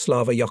smoke,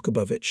 Slava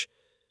Yakubovich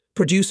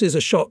produces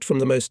a shot from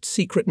the most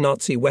secret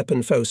Nazi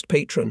weapon Faust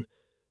Patron,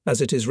 as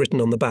it is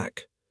written on the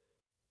back.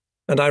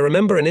 And I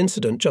remember an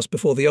incident just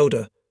before the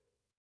Oder.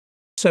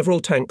 Several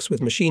tanks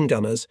with machine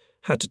gunners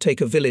had to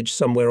take a village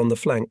somewhere on the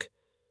flank.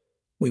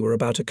 We were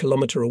about a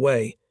kilometre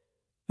away,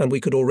 and we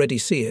could already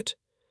see it.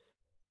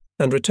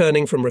 And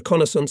returning from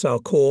reconnaissance, our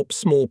corps'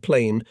 small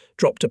plane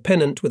dropped a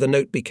pennant with a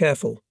note, "Be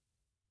careful,"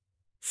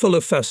 full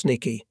of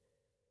Faustniki.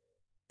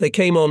 They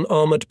came on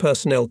armoured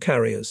personnel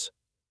carriers.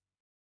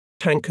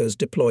 Tankers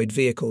deployed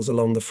vehicles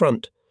along the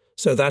front,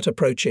 so that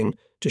approaching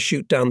to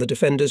shoot down the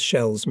defenders'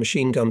 shells,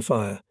 machine gun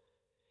fire.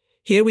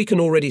 Here we can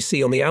already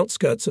see on the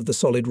outskirts of the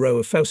solid row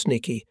of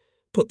Faustniki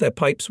put their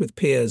pipes with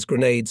piers,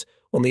 grenades,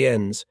 on the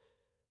ends.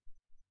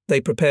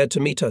 They prepared to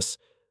meet us,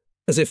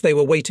 as if they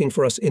were waiting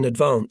for us in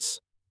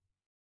advance.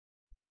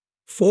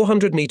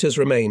 400 meters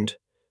remained,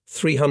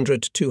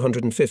 300,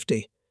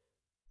 250,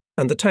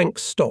 and the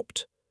tanks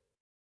stopped.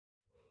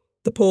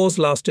 The pause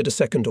lasted a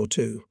second or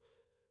two.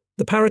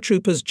 The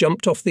paratroopers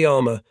jumped off the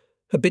armour,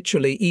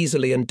 habitually,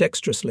 easily and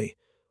dexterously.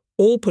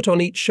 All put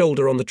on each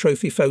shoulder on the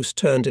trophy Faust,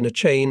 turned in a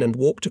chain and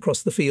walked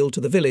across the field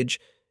to the village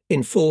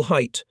in full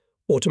height,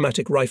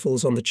 automatic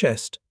rifles on the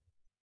chest.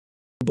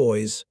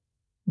 Boys.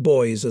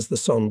 Boys, as the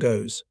song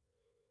goes.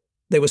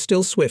 They were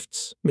still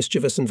Swifts,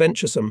 mischievous and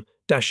venturesome,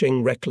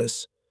 dashing,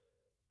 reckless.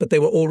 But they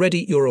were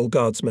already Ural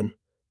Guardsmen,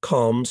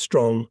 calm,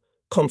 strong,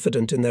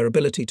 confident in their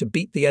ability to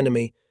beat the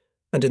enemy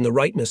and in the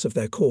rightness of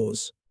their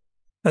cause.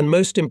 And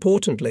most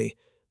importantly,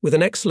 with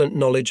an excellent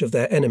knowledge of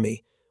their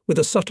enemy, with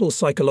a subtle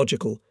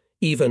psychological,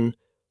 even,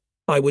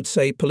 I would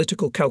say,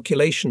 political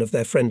calculation of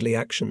their friendly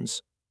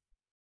actions.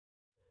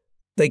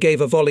 They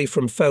gave a volley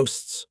from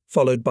Faust's,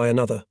 followed by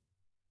another.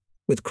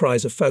 With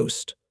cries of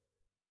Faust.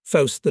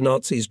 Faust, the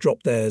Nazis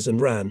dropped theirs and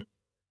ran.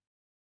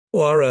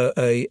 Our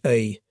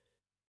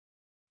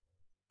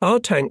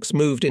tanks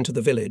moved into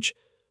the village,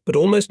 but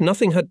almost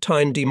nothing had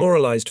time.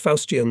 Demoralized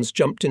Faustians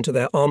jumped into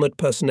their armored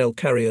personnel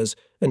carriers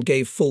and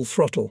gave full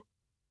throttle.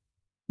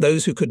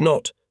 Those who could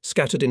not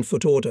scattered in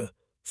foot order,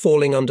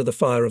 falling under the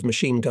fire of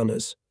machine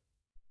gunners.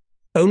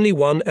 Only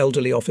one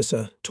elderly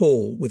officer,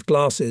 tall, with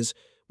glasses,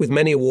 with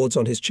many awards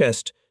on his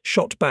chest,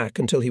 shot back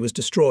until he was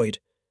destroyed,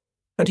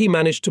 and he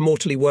managed to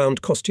mortally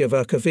wound Kostya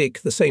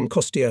Verkovic, the same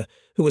Kostya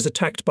who was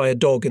attacked by a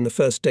dog in the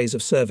first days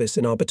of service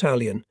in our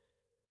battalion.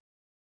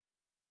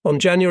 On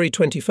January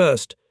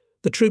 21st,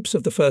 the troops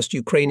of the 1st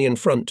Ukrainian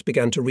Front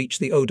began to reach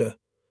the Oder.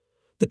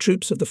 The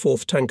troops of the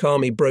 4th Tank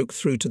Army broke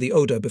through to the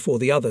Oder before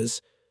the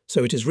others,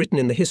 so it is written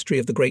in the history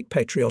of the Great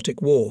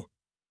Patriotic War.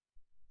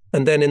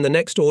 And then in the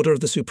next order of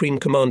the Supreme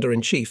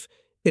Commander-in-Chief,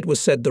 it was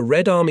said the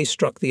Red Army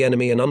struck the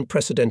enemy an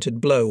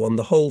unprecedented blow on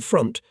the whole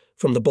front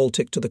from the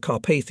Baltic to the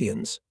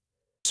Carpathians.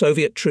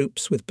 Soviet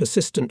troops with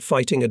persistent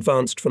fighting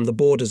advanced from the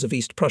borders of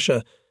East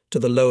Prussia to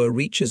the lower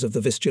reaches of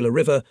the Vistula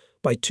River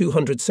by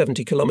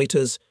 270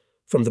 kilometers,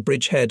 from the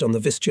bridgehead on the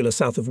Vistula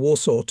south of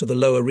Warsaw to the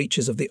lower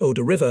reaches of the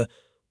Oder River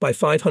by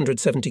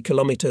 570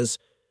 kilometers,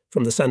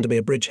 from the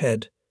Sandomir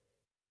bridgehead.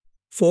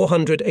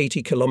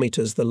 480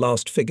 kilometers, the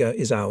last figure,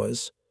 is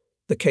ours.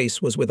 The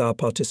case was with our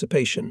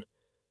participation.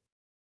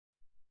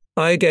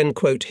 I again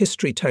quote,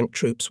 history tank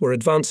troops were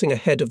advancing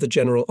ahead of the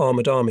general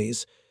armoured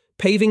armies,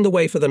 paving the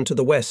way for them to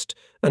the west,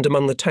 and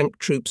among the tank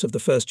troops of the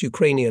 1st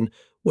Ukrainian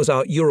was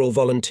our Ural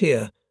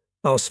Volunteer,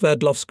 our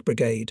Sverdlovsk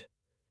Brigade.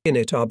 In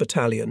it our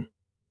battalion.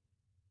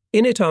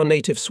 In it our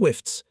native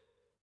Swifts.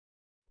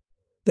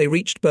 They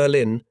reached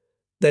Berlin,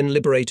 then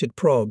liberated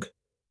Prague.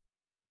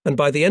 And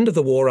by the end of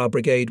the war our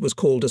brigade was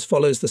called as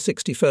follows: the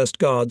 61st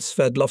Guards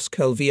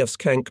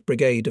Sverdlovsk-Lviovsk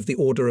Brigade of the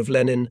Order of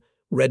Lenin,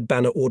 Red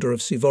Banner Order of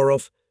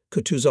Suvorov,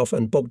 Kutuzov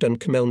and Bogdan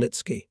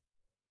Khmelnytsky.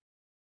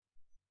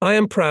 I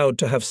am proud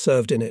to have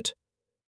served in it,